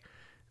way.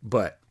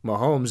 But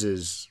Mahomes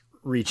is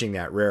reaching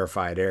that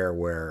rarefied air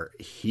where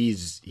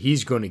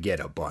he's going to get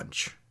a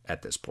bunch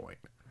at this point.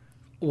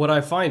 What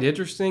I find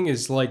interesting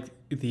is the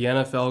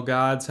NFL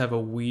gods have a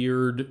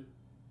weird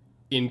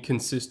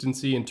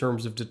inconsistency in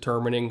terms of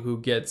determining who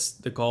gets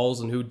the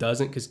calls and who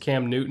doesn't, because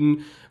Cam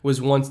Newton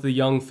was once the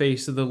young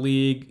face of the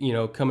league,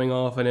 coming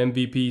off an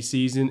MVP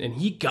season, and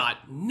he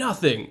got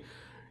nothing.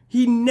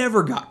 He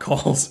never got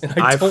calls, and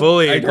I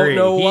fully agree. I don't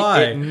know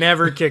why. It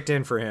never kicked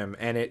in for him,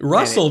 and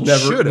Russell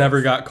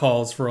never got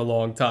calls for a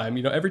long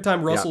time. Every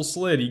time Russell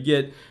slid, he'd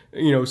get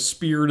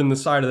speared in the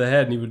side of the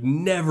head, and he would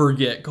never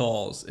get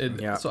calls.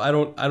 So I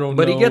don't know.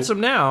 But he gets them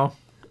now.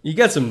 He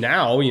gets them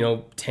now.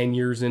 10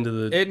 years into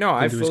the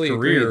I fully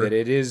agree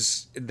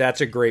that that's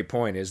a great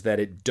point. Is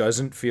that it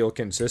doesn't feel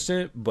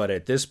consistent, but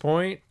at this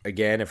point,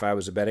 again, if I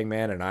was a betting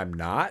man and I'm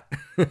not,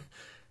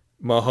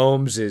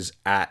 Mahomes is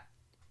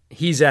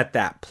he's at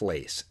that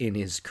place in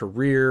his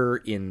career,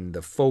 in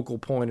the focal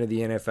point of the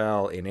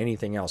NFL, in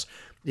anything else.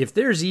 If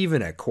there's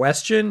even a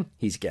question,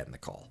 he's getting the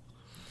call.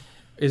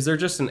 Is there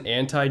just an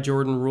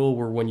anti-Jordan rule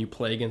where when you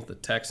play against the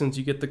Texans,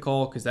 you get the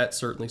call? Because that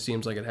certainly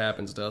seems like it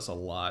happens to us a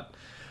lot.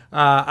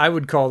 I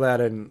would call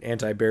that an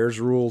anti-Bears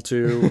rule,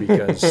 too,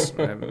 because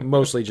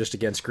mostly just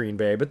against Green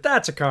Bay. But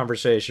that's a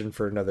conversation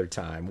for another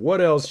time.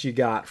 What else you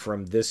got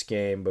from this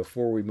game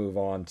before we move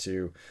on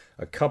to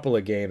a couple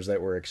of games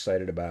that we're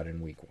excited about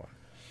in Week 1?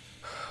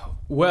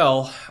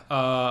 Well,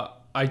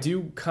 I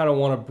do kind of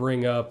want to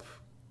bring up,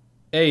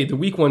 the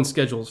Week 1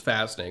 schedule is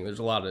fascinating. There's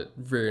a lot of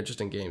very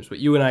interesting games, but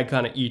you and I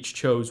kind of each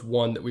chose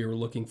one that we were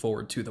looking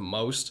forward to the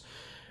most.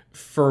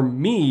 For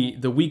me,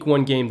 the Week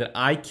 1 game that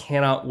I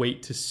cannot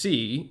wait to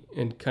see,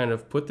 and kind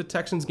of put the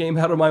Texans game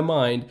out of my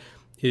mind,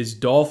 is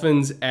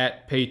Dolphins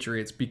at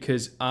Patriots,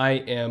 because I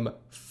am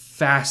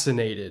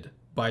fascinated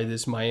by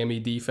this Miami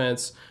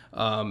defense.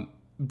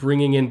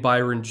 Bringing in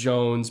Byron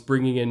Jones,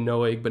 bringing in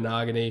Noah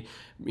Igbenogany,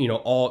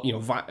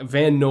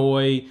 Van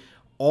Noy,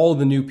 all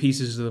the new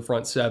pieces of the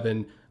front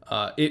seven.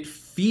 It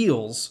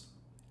feels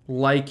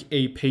like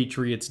a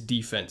Patriots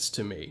defense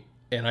to me.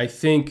 And I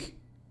think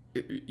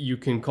you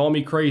can call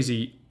me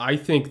crazy. I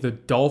think the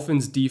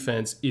Dolphins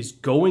defense is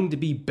going to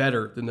be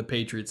better than the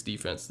Patriots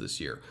defense this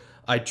year.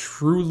 I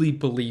truly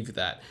believe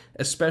that,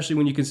 especially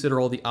when you consider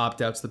all the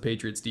opt-outs the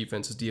Patriots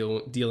defense is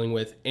dealing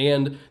with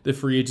and the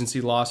free agency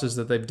losses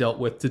that they've dealt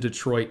with to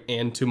Detroit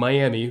and to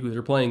Miami, who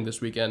they're playing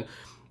this weekend.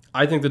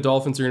 I think the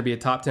Dolphins are going to be a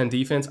top 10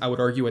 defense. I would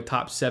argue a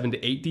top 7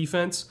 to 8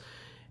 defense.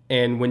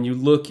 And when you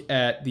look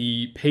at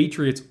the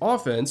Patriots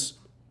offense,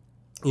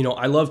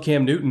 I love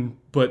Cam Newton,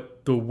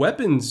 but the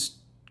weapons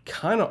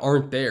kind of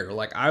aren't there.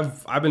 Like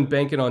I've been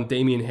banking on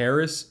Damian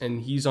Harris, and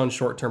he's on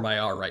short-term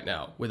IR right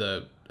now with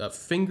a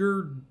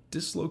finger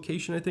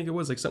dislocation, I think it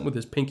was, like something with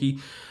his pinky.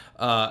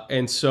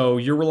 And so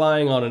you're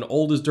relying on an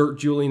old as dirt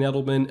Julian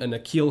Edelman, a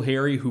N'Keal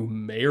Harry who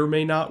may or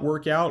may not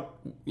work out.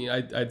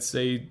 I'd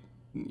say,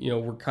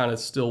 we're kind of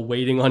still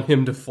waiting on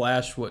him to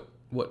flash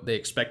what they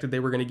expected they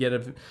were going to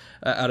get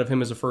out of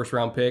him as a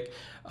first-round pick.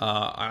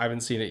 I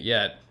haven't seen it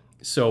yet.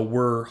 So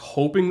we're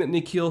hoping that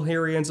N'Keal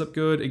Harry ends up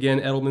good. Again,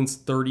 Edelman's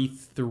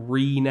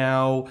 33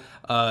 now.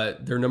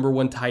 Their number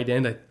one tight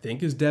end, I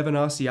think, is Devin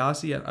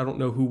Asiasi. I don't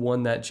know who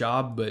won that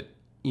job, but,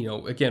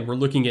 again, we're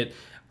looking at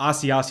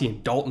Asiasi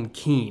and Dalton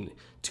Keene,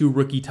 2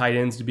 rookie tight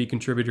ends to be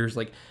contributors.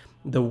 Like,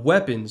 the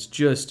weapons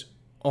just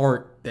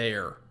aren't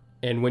there.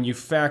 And when you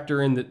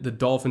factor in that the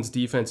Dolphins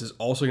defense is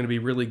also going to be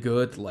really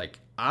good, like,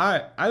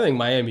 I think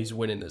Miami's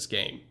winning this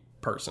game,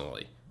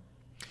 personally.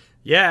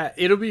 Yeah,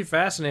 it'll be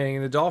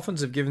fascinating. The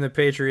Dolphins have given the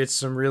Patriots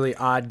some really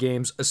odd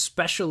games,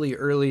 especially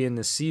early in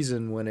the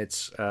season when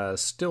it's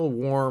still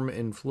warm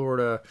in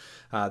Florida.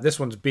 This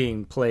one's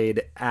being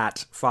played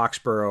at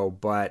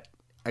Foxborough, but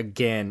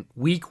again,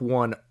 week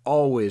 1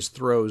 always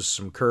throws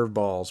some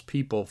curveballs.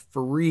 People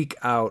freak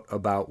out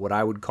about what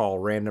I would call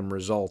random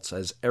results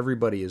as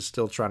everybody is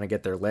still trying to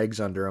get their legs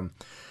under them.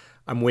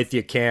 I'm with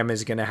you. Cam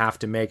is going to have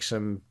to make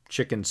some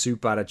chicken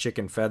soup out of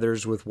chicken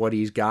feathers with what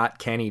he's got.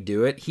 Can he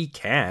do it? He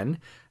can.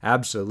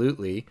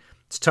 Absolutely.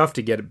 It's tough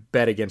to get a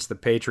bet against the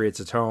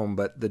Patriots at home,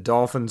 but the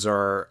Dolphins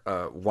are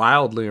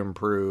wildly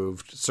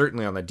improved,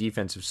 certainly on the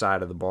defensive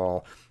side of the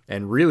ball,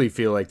 and really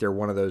feel like they're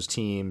one of those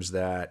teams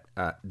that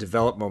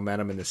developed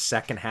momentum in the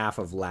second half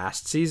of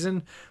last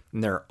season.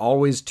 And there are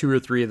always 2 or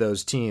 3 of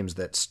those teams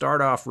that start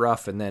off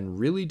rough and then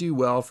really do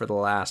well for the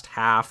last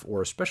half,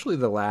 or especially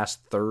the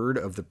last third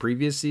of the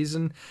previous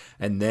season,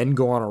 and then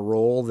go on a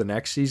roll the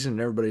next season.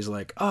 And everybody's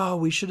like, oh,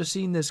 we should have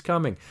seen this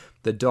coming.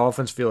 The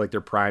Dolphins feel like they're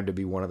primed to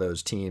be one of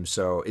those teams.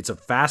 So it's a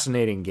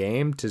fascinating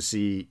game to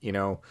see,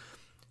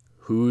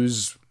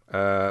 who's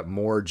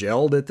more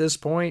gelled at this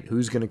point,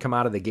 who's going to come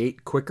out of the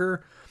gate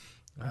quicker,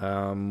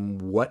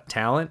 what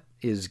talent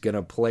is going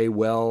to play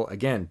well.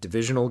 Again,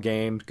 divisional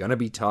game, going to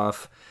be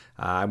tough.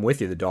 I'm with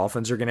you. The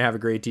Dolphins are going to have a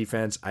great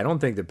defense. I don't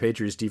think the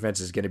Patriots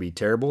defense is going to be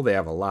terrible. They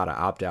have a lot of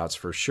opt-outs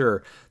for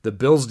sure. The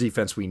Bills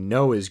defense we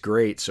know is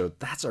great, so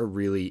that's a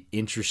really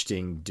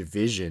interesting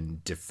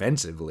division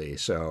defensively.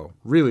 So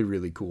really,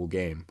 really cool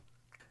game.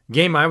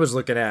 Game I was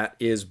looking at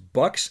is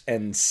Bucks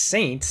and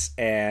Saints,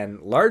 and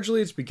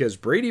largely it's because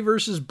Brady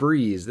versus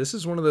Breeze. This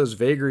is one of those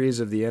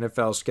vagaries of the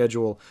NFL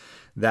schedule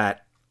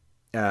that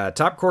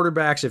top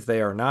quarterbacks, if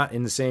they are not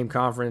in the same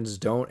conference,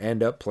 don't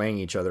end up playing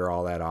each other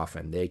all that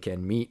often. They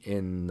can meet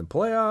in the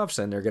playoffs,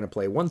 and they're going to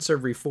play once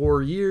every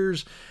 4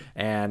 years,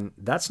 and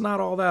that's not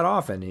all that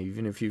often.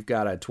 Even if you've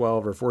got a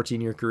 12 or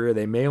 14-year career,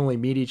 they may only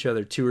meet each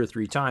other 2 or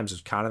 3 times.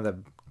 It's kind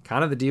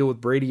of the deal with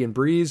Brady and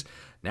Breeze.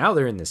 Now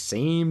they're in the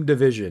same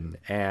division,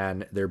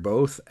 and they're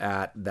both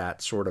at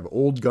that sort of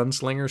old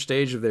gunslinger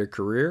stage of their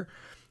career.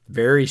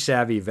 Very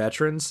savvy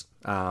veterans.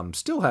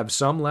 Still have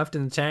some left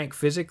in the tank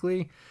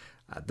physically.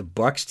 The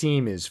Bucs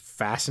team is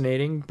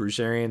fascinating. Bruce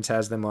Arians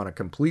has them on a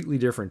completely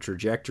different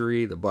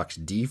trajectory. The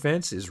Bucs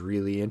defense is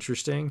really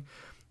interesting.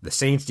 The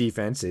Saints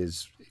defense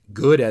is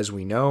good, as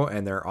we know,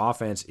 and their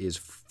offense is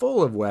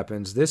full of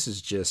weapons. This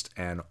is just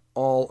an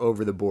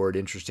all-over-the-board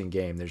interesting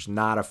game. There's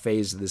not a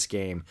phase of this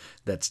game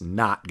that's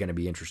not going to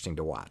be interesting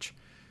to watch.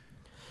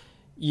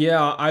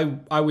 Yeah,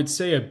 I would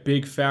say a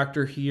big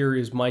factor here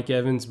is Mike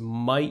Evans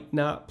might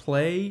not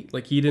play.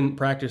 Like, he didn't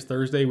practice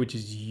Thursday, which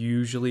is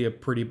usually a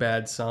pretty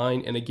bad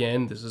sign. And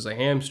again, this is a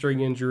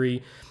hamstring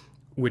injury,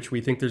 which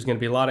we think there's going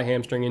to be a lot of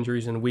hamstring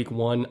injuries in week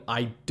 1.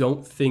 I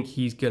don't think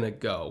he's going to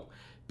go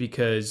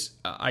because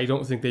I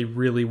don't think they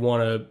really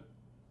want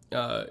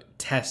to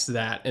test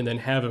that and then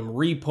have him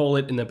re-pull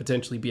it and then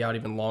potentially be out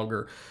even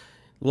longer.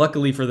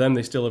 Luckily for them,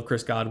 they still have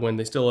Chris Godwin.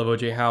 They still have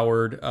O.J.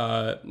 Howard.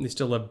 They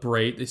still have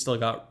Brait. They still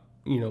got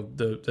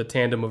the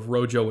tandem of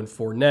Rojo and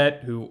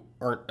Fournette, who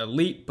aren't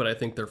elite, but I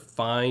think they're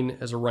fine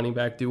as a running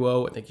back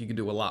duo. I think you could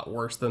do a lot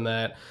worse than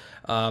that.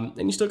 And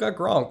you still got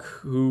Gronk,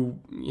 who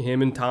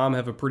him and Tom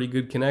have a pretty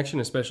good connection,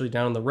 especially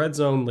down in the red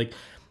zone. Like,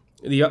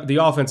 the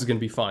offense is going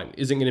to be fine.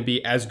 Isn't going to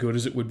be as good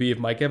as it would be if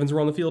Mike Evans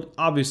were on the field?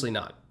 Obviously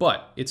not,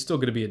 but it's still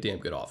going to be a damn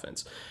good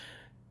offense.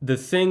 The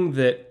thing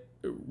that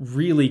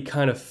really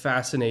kind of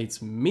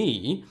fascinates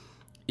me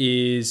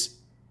is,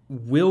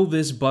 will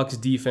this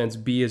Bucs defense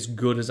be as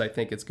good as I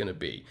think it's going to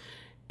be?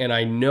 And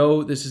I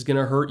know this is going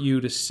to hurt you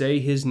to say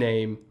his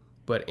name,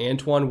 but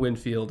Antoine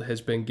Winfield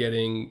has been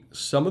getting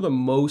some of the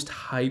most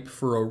hype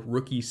for a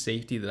rookie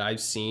safety that I've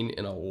seen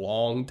in a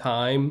long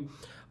time.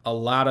 A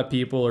lot of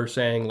people are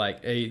saying,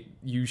 like, hey,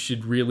 you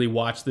should really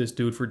watch this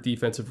dude for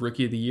Defensive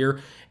Rookie of the Year.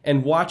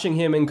 And watching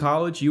him in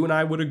college, you and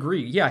I would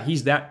agree. Yeah,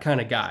 he's that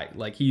kind of guy.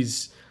 Like, he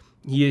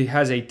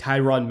has a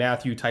Tyrann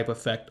Mathieu type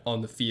effect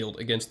on the field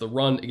against the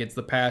run, against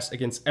the pass,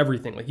 against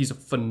everything. Like, he's a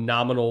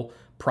phenomenal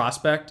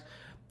prospect.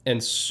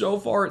 And so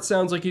far, it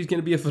sounds like he's going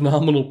to be a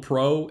phenomenal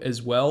pro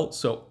as well.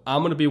 So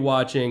I'm going to be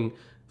watching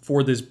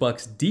for this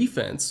Bucs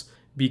defense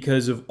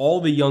because of all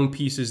the young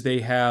pieces they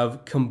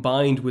have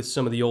combined with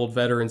some of the old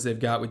veterans they've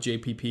got with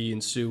JPP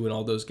and Sue and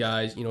all those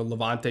guys. You know,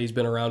 Levante's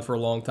been around for a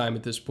long time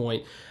at this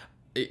point.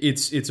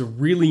 It's a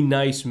really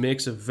nice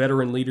mix of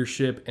veteran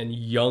leadership and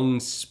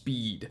young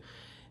speed.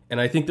 And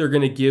I think they're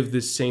going to give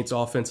this Saints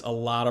offense a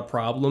lot of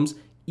problems.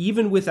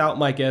 Even without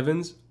Mike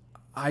Evans,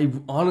 I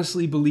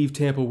honestly believe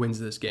Tampa wins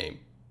this game.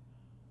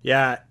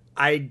 Yeah,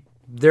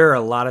 there are a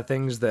lot of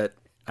things that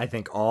I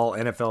think all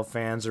NFL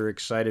fans are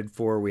excited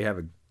for. We have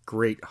a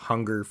great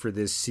hunger for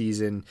this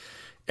season.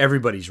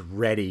 Everybody's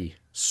ready,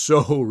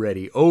 so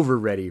ready, over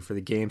ready for the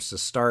games to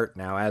start.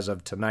 Now, as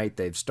of tonight,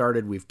 they've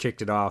started. We've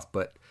kicked it off,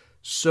 but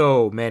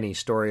so many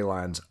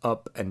storylines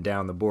up and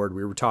down the board.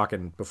 We were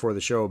talking before the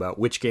show about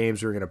which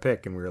games we were going to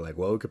pick, and we were like,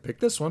 well, we could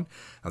pick this one,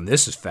 and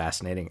this is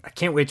fascinating. I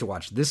can't wait to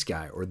watch this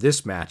guy or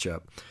this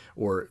matchup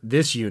or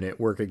this unit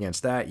work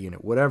against that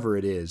unit, whatever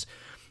it is.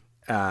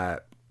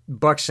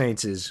 Bucs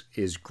Saints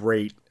is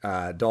great.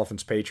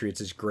 Dolphins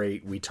Patriots is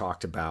great. We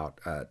talked about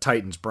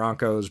Titans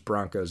Broncos.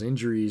 Broncos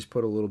injuries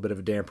put a little bit of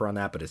a damper on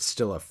that, but it's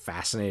still a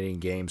fascinating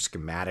game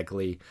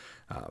schematically.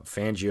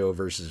 Fangio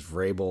versus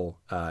Vrabel.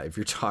 If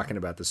you're talking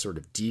about the sort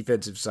of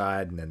defensive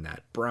side, and then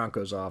that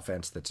Broncos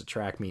offense that's a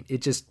track meet,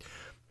 it just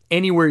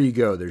anywhere you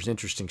go, there's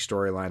interesting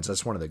storylines.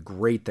 That's one of the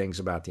great things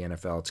about the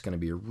NFL. It's going to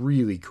be a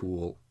really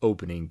cool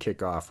opening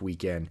kickoff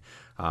weekend.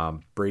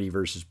 Brady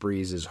versus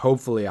Breeze is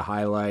hopefully a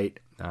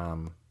highlight.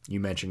 You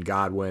mentioned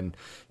Godwin.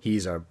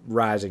 He's a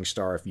rising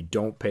star. If you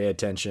don't pay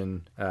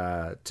attention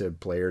to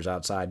players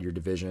outside your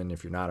division,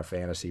 if you're not a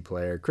fantasy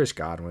player, Chris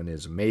Godwin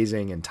is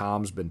amazing, and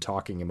Tom's been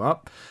talking him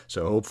up.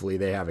 So hopefully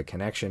they have a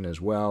connection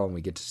as well, and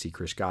we get to see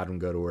Chris Godwin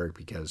go to work,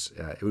 because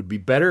it would be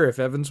better if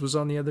Evans was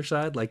on the other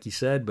side, like you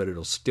said, but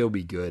it'll still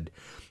be good,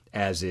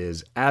 as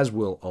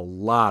will a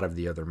lot of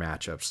the other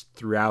matchups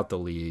throughout the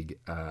league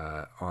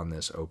on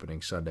this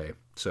opening Sunday.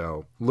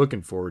 So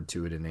looking forward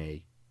to it in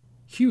a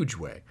huge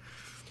way.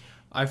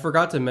 I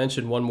forgot to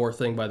mention one more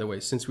thing, by the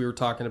way, since we were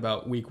talking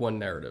about week one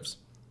narratives.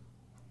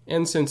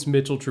 And since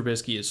Mitchell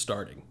Trubisky is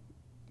starting,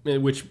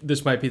 which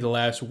this might be the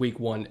last week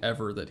one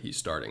ever that he's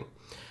starting.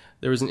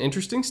 There was an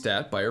interesting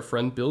stat by our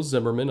friend Bill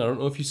Zimmerman. I don't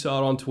know if you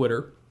saw it on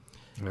Twitter.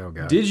 Oh,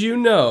 God. Did you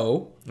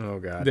know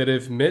God. that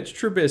if Mitch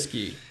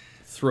Trubisky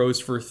throws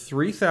for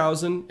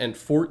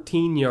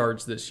 3,014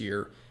 yards this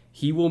year,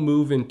 he will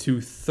move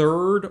into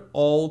third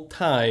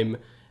all-time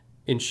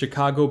in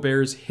Chicago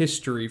Bears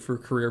history for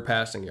career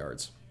passing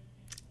yards?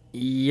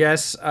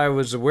 Yes, I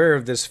was aware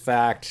of this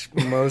fact,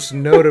 most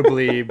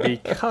notably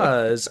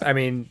because,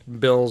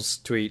 Bill's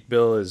tweet.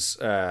 Bill's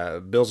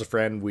a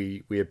friend.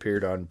 We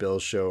appeared on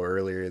Bill's show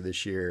earlier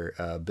this year.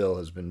 Bill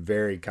has been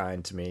very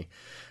kind to me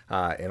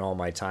in all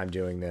my time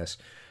doing this.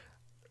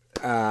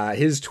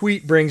 His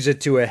tweet brings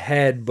it to a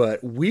head,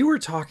 but we were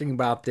talking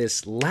about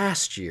this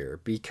last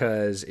year,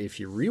 because if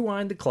you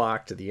rewind the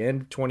clock to the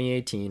end of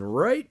 2018,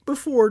 right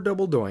before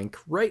Double Doink,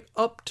 right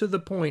up to the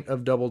point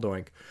of Double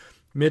Doink,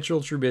 Mitchell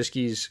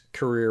Trubisky's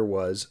career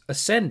was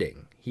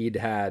ascending. He'd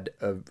had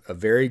a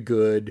very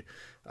good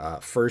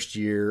first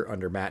year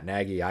under Matt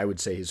Nagy. I would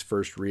say his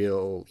first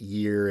real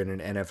year in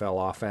an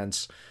NFL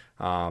offense.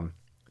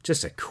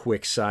 Just a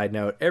quick side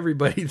note,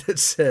 everybody that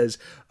says,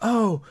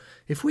 oh,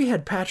 if we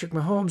had Patrick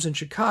Mahomes in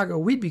Chicago,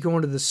 we'd be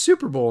going to the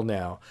Super Bowl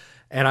now.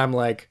 And I'm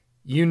like,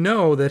 you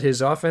know that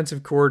his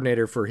offensive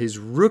coordinator for his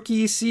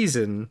rookie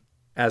season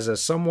as a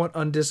somewhat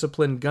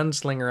undisciplined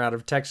gunslinger out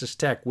of Texas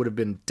Tech would have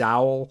been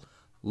Dowell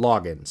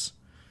Loggins.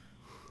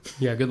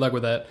 Yeah, good luck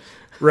with that.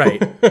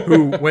 Right.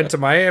 Who went to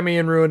Miami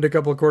and ruined a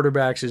couple of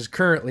quarterbacks, is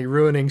currently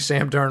ruining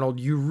Sam Darnold.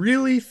 You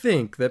really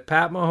think that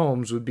Pat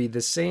Mahomes would be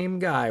the same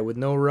guy with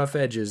no rough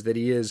edges that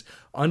he is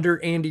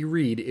under Andy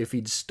Reid if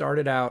he'd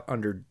started out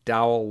under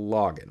Dowell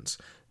Loggins?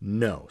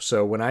 No.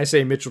 So when I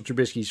say Mitchell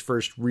Trubisky's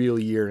first real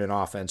year in an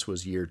offense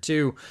was year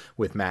 2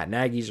 with Matt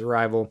Nagy's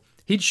arrival,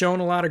 he'd shown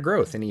a lot of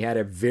growth, and he had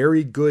a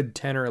very good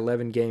 10 or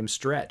 11 game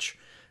stretch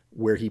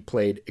where he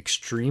played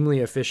extremely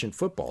efficient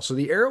football. So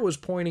the arrow was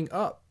pointing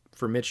up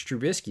for Mitch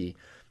Trubisky.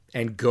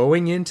 And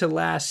going into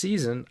last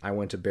season, I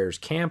went to Bears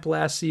camp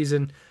last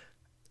season,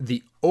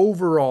 the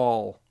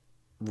overall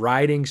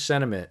riding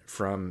sentiment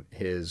from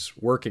his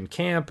work in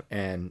camp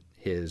and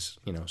his,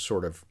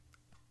 sort of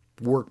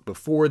work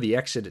before the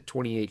exit at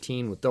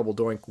 2018 with Double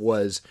Doink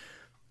was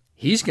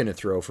he's going to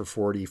throw for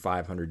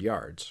 4,500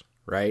 yards,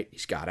 right?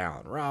 He's got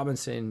Allen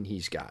Robinson.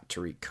 He's got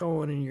Tariq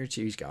Cohen in year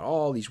 2. He's got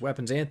all these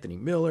weapons, Anthony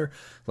Miller.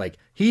 Like,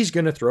 he's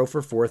going to throw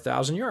for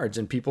 4,000 yards.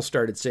 And people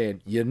started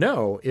saying,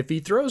 if he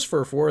throws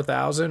for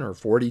 4,000 or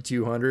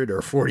 4,200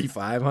 or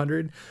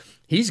 4,500,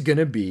 he's going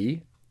to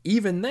be,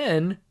 even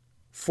then,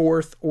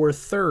 4th or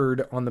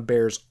 3rd on the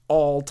Bears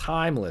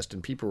all-time list.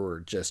 And people were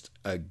just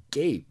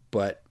agape.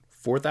 But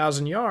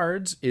 4,000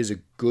 yards is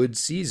a good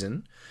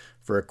season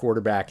for a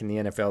quarterback in the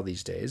NFL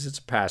these days. It's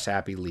a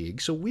pass-happy league.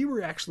 So we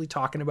were actually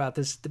talking about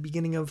this at the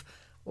beginning of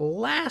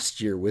last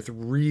year with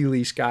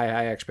really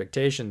sky-high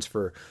expectations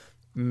for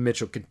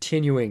Mitchell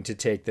continuing to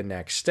take the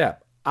next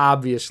step.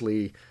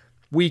 Obviously,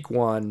 week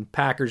 1,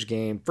 Packers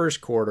game,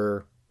 first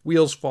quarter,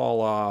 wheels fall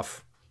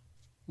off,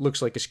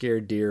 looks like a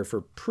scared deer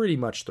for pretty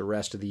much the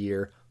rest of the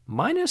year,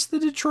 minus the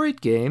Detroit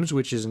games,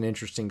 which is an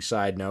interesting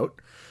side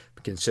note,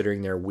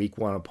 considering their week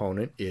 1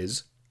 opponent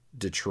is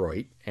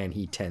Detroit, and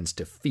he tends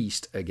to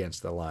feast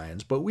against the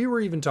Lions. But we were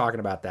even talking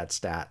about that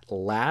stat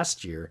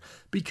last year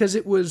because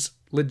it was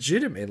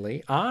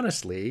legitimately,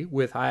 honestly,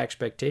 with high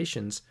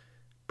expectations,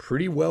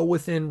 pretty well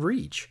within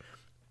reach.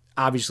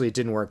 Obviously, it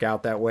didn't work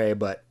out that way,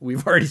 but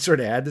we've already sort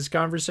of had this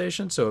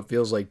conversation, so it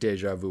feels like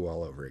deja vu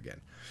all over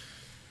again.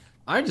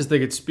 I just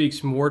think it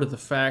speaks more to the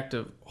fact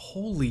of,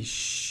 holy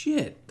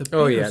shit, the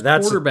Bears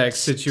quarterback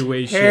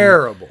situation.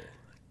 Terrible.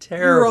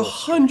 You're a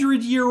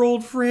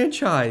 100-year-old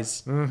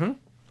franchise. Mm-hmm.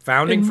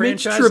 Founding and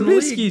franchise Mitch in the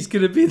league. Trubisky's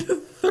going to be the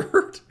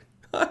 3rd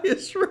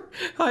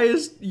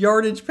highest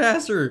yardage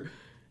passer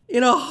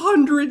in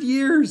 100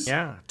 years.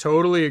 Yeah,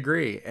 totally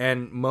agree.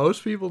 And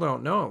most people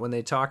don't know it when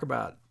they talk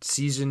about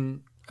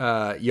season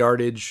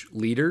yardage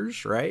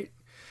leaders, right?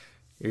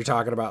 You're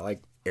talking about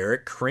like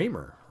Eric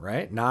Kramer,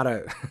 right? Not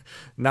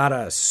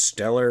a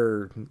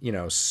stellar,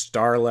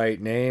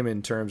 starlight name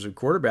in terms of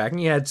quarterbacking.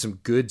 He had some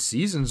good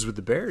seasons with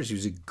the Bears. He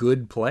was a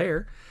good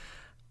player.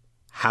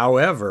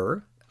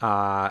 However,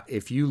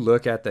 if you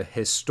look at the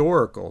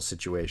historical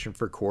situation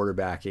for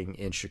quarterbacking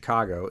in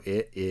Chicago,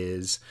 it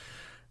is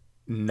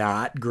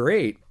not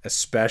great,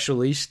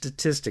 especially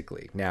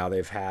statistically. Now,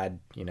 they've had,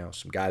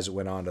 some guys that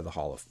went on to the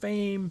Hall of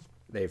Fame.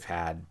 They've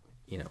had,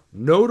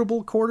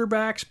 notable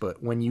quarterbacks,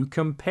 but when you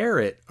compare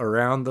it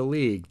around the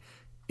league,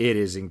 it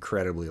is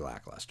incredibly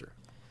lackluster.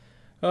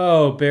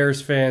 Oh,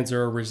 Bears fans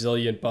are a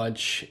resilient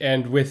bunch.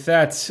 And with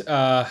that,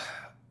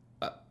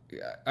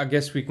 I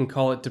guess we can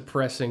call it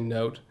depressing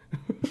note.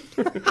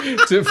 for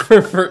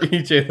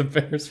EJ the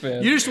Bears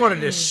fan. You just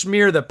wanted to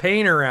smear the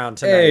paint around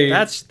tonight.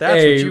 That's what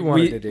you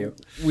wanted to do.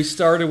 We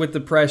started with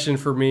depression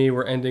for me.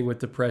 We're ending with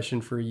depression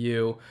for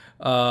you.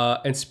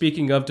 And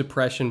speaking of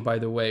depression, by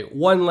the way,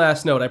 one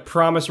last note. I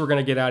promise we're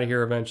going to get out of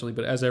here eventually,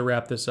 but as I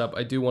wrap this up,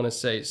 I do want to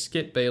say,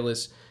 Skip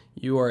Bayless,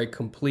 you are a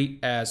complete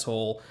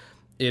asshole.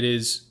 It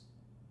is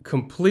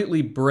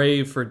completely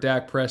brave for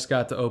Dak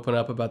Prescott to open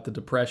up about the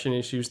depression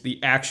issues, the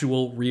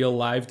actual real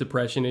live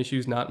depression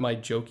issues, not my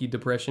jokey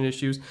depression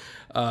issues.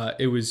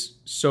 It was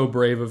so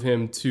brave of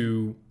him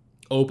to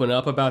open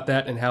up about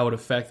that and how it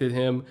affected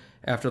him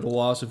after the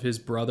loss of his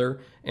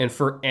brother. And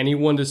for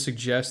anyone to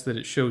suggest that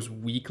it shows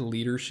weak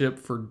leadership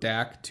for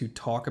Dak to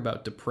talk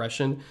about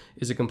depression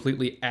is a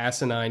completely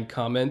asinine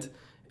comment.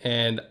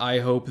 And I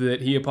hope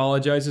that he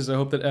apologizes. I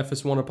hope that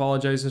FS1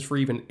 apologizes for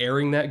even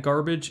airing that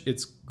garbage.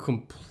 It's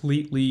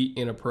completely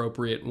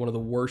inappropriate. One of the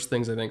worst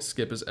things I think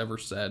Skip has ever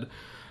said.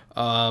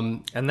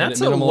 And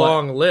that's a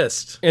long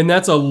list. And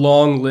that's a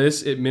long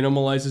list. It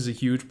minimalizes a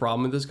huge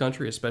problem in this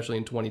country, especially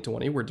in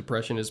 2020, where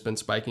depression has been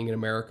spiking in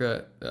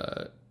America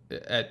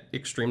at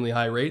extremely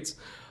high rates.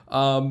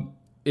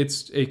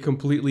 It's a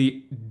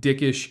completely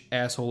dickish,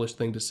 asshole-ish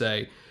thing to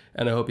say,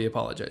 and I hope he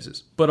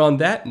apologizes. But on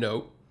that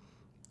note,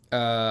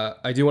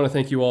 I do want to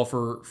thank you all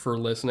for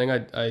listening.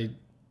 I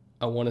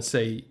want to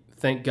say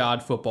thank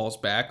God football's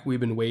back. We've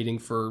been waiting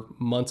for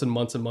months and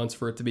months and months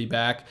for it to be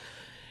back.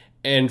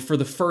 And for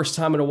the first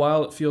time in a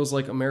while, it feels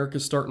like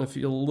America's starting to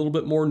feel a little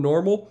bit more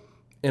normal.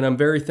 And I'm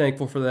very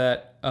thankful for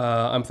that.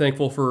 I'm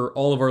thankful for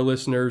all of our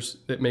listeners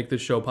that make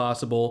this show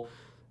possible.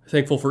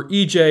 Thankful for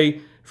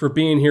EJ for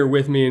being here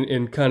with me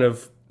and kind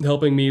of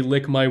helping me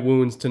lick my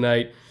wounds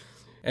tonight.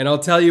 And I'll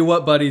tell you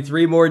what, buddy,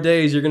 3 more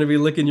days, you're going to be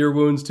licking your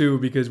wounds too,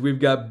 because we've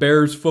got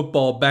Bears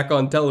football back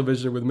on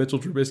television with Mitchell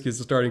Trubisky as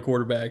the starting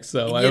quarterback.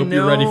 So I hope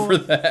you're ready for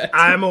that.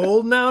 I'm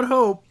holding out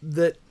hope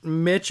that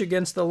Mitch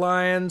against the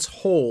Lions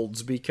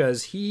holds,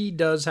 because he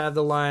does have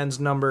the Lions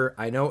number.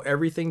 I know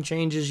everything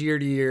changes year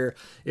to year.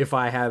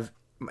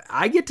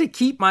 I get to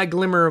keep my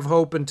glimmer of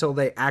hope until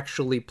they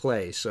actually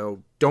play.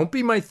 So don't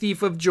be my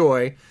thief of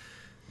joy.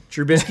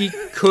 Trubisky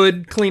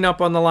could clean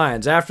up on the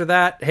Lions. After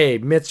that, hey,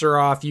 mitts are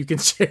off. You can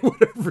say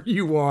whatever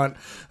you want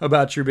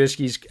about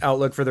Trubisky's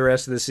outlook for the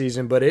rest of the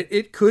season, but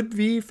it could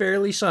be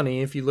fairly sunny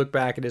if you look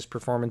back at his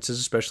performances,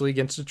 especially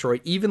against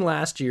Detroit. Even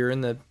last year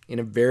in a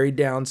very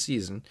down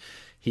season,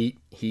 he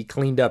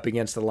cleaned up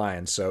against the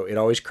Lions. So it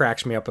always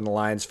cracks me up when the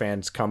Lions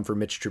fans come for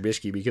Mitch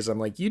Trubisky, because I'm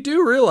like, you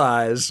do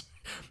realize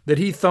that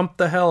he thumped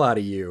the hell out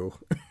of you,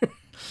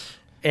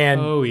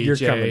 and you're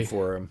coming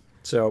for him.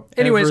 So,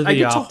 anyways, Ever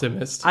the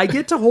optimist. I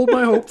get to hold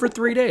my hope for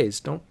 3 days.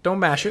 Don't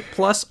mash it.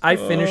 Plus, I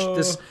finished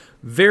this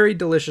very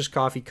delicious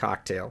coffee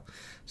cocktail.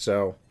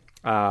 So,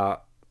 I'm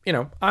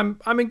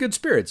in good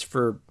spirits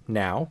for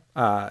now.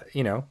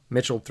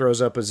 Mitchell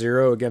throws up a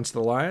 0 against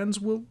the Lions.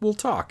 We'll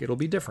talk. It'll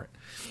be different.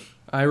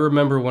 I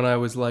remember when I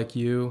was like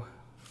you,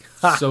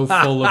 so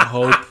full of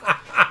hope.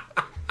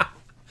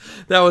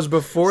 That was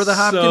before the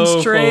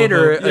Hopkins trade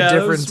or a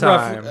different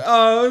time?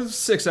 Roughly,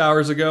 6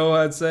 hours ago,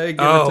 I'd say.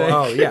 Give or take.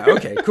 Oh, yeah.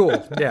 Okay,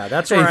 cool. Yeah,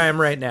 that's where I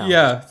am right now.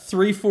 Yeah,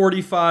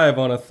 3:45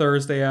 on a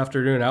Thursday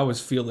afternoon. I was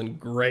feeling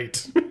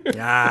great.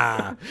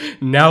 Yeah.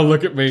 Now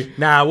look at me.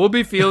 Nah, we'll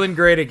be feeling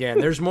great again.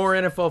 There's more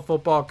NFL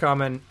football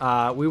coming.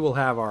 We will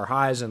have our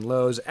highs and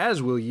lows,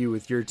 as will you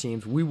with your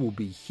teams. We will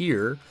be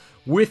here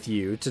with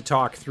you to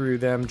talk through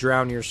them,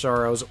 drown your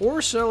sorrows,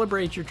 or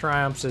celebrate your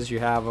triumphs as you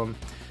have them.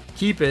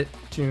 Keep it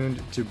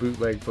tuned to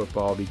Bootleg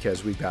Football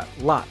because we've got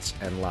lots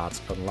and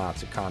lots and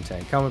lots of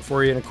content coming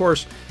for you. And, of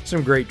course,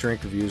 some great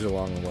drink reviews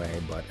along the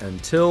way. But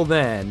until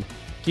then,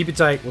 keep it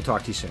tight. We'll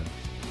talk to you soon.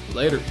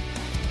 Later.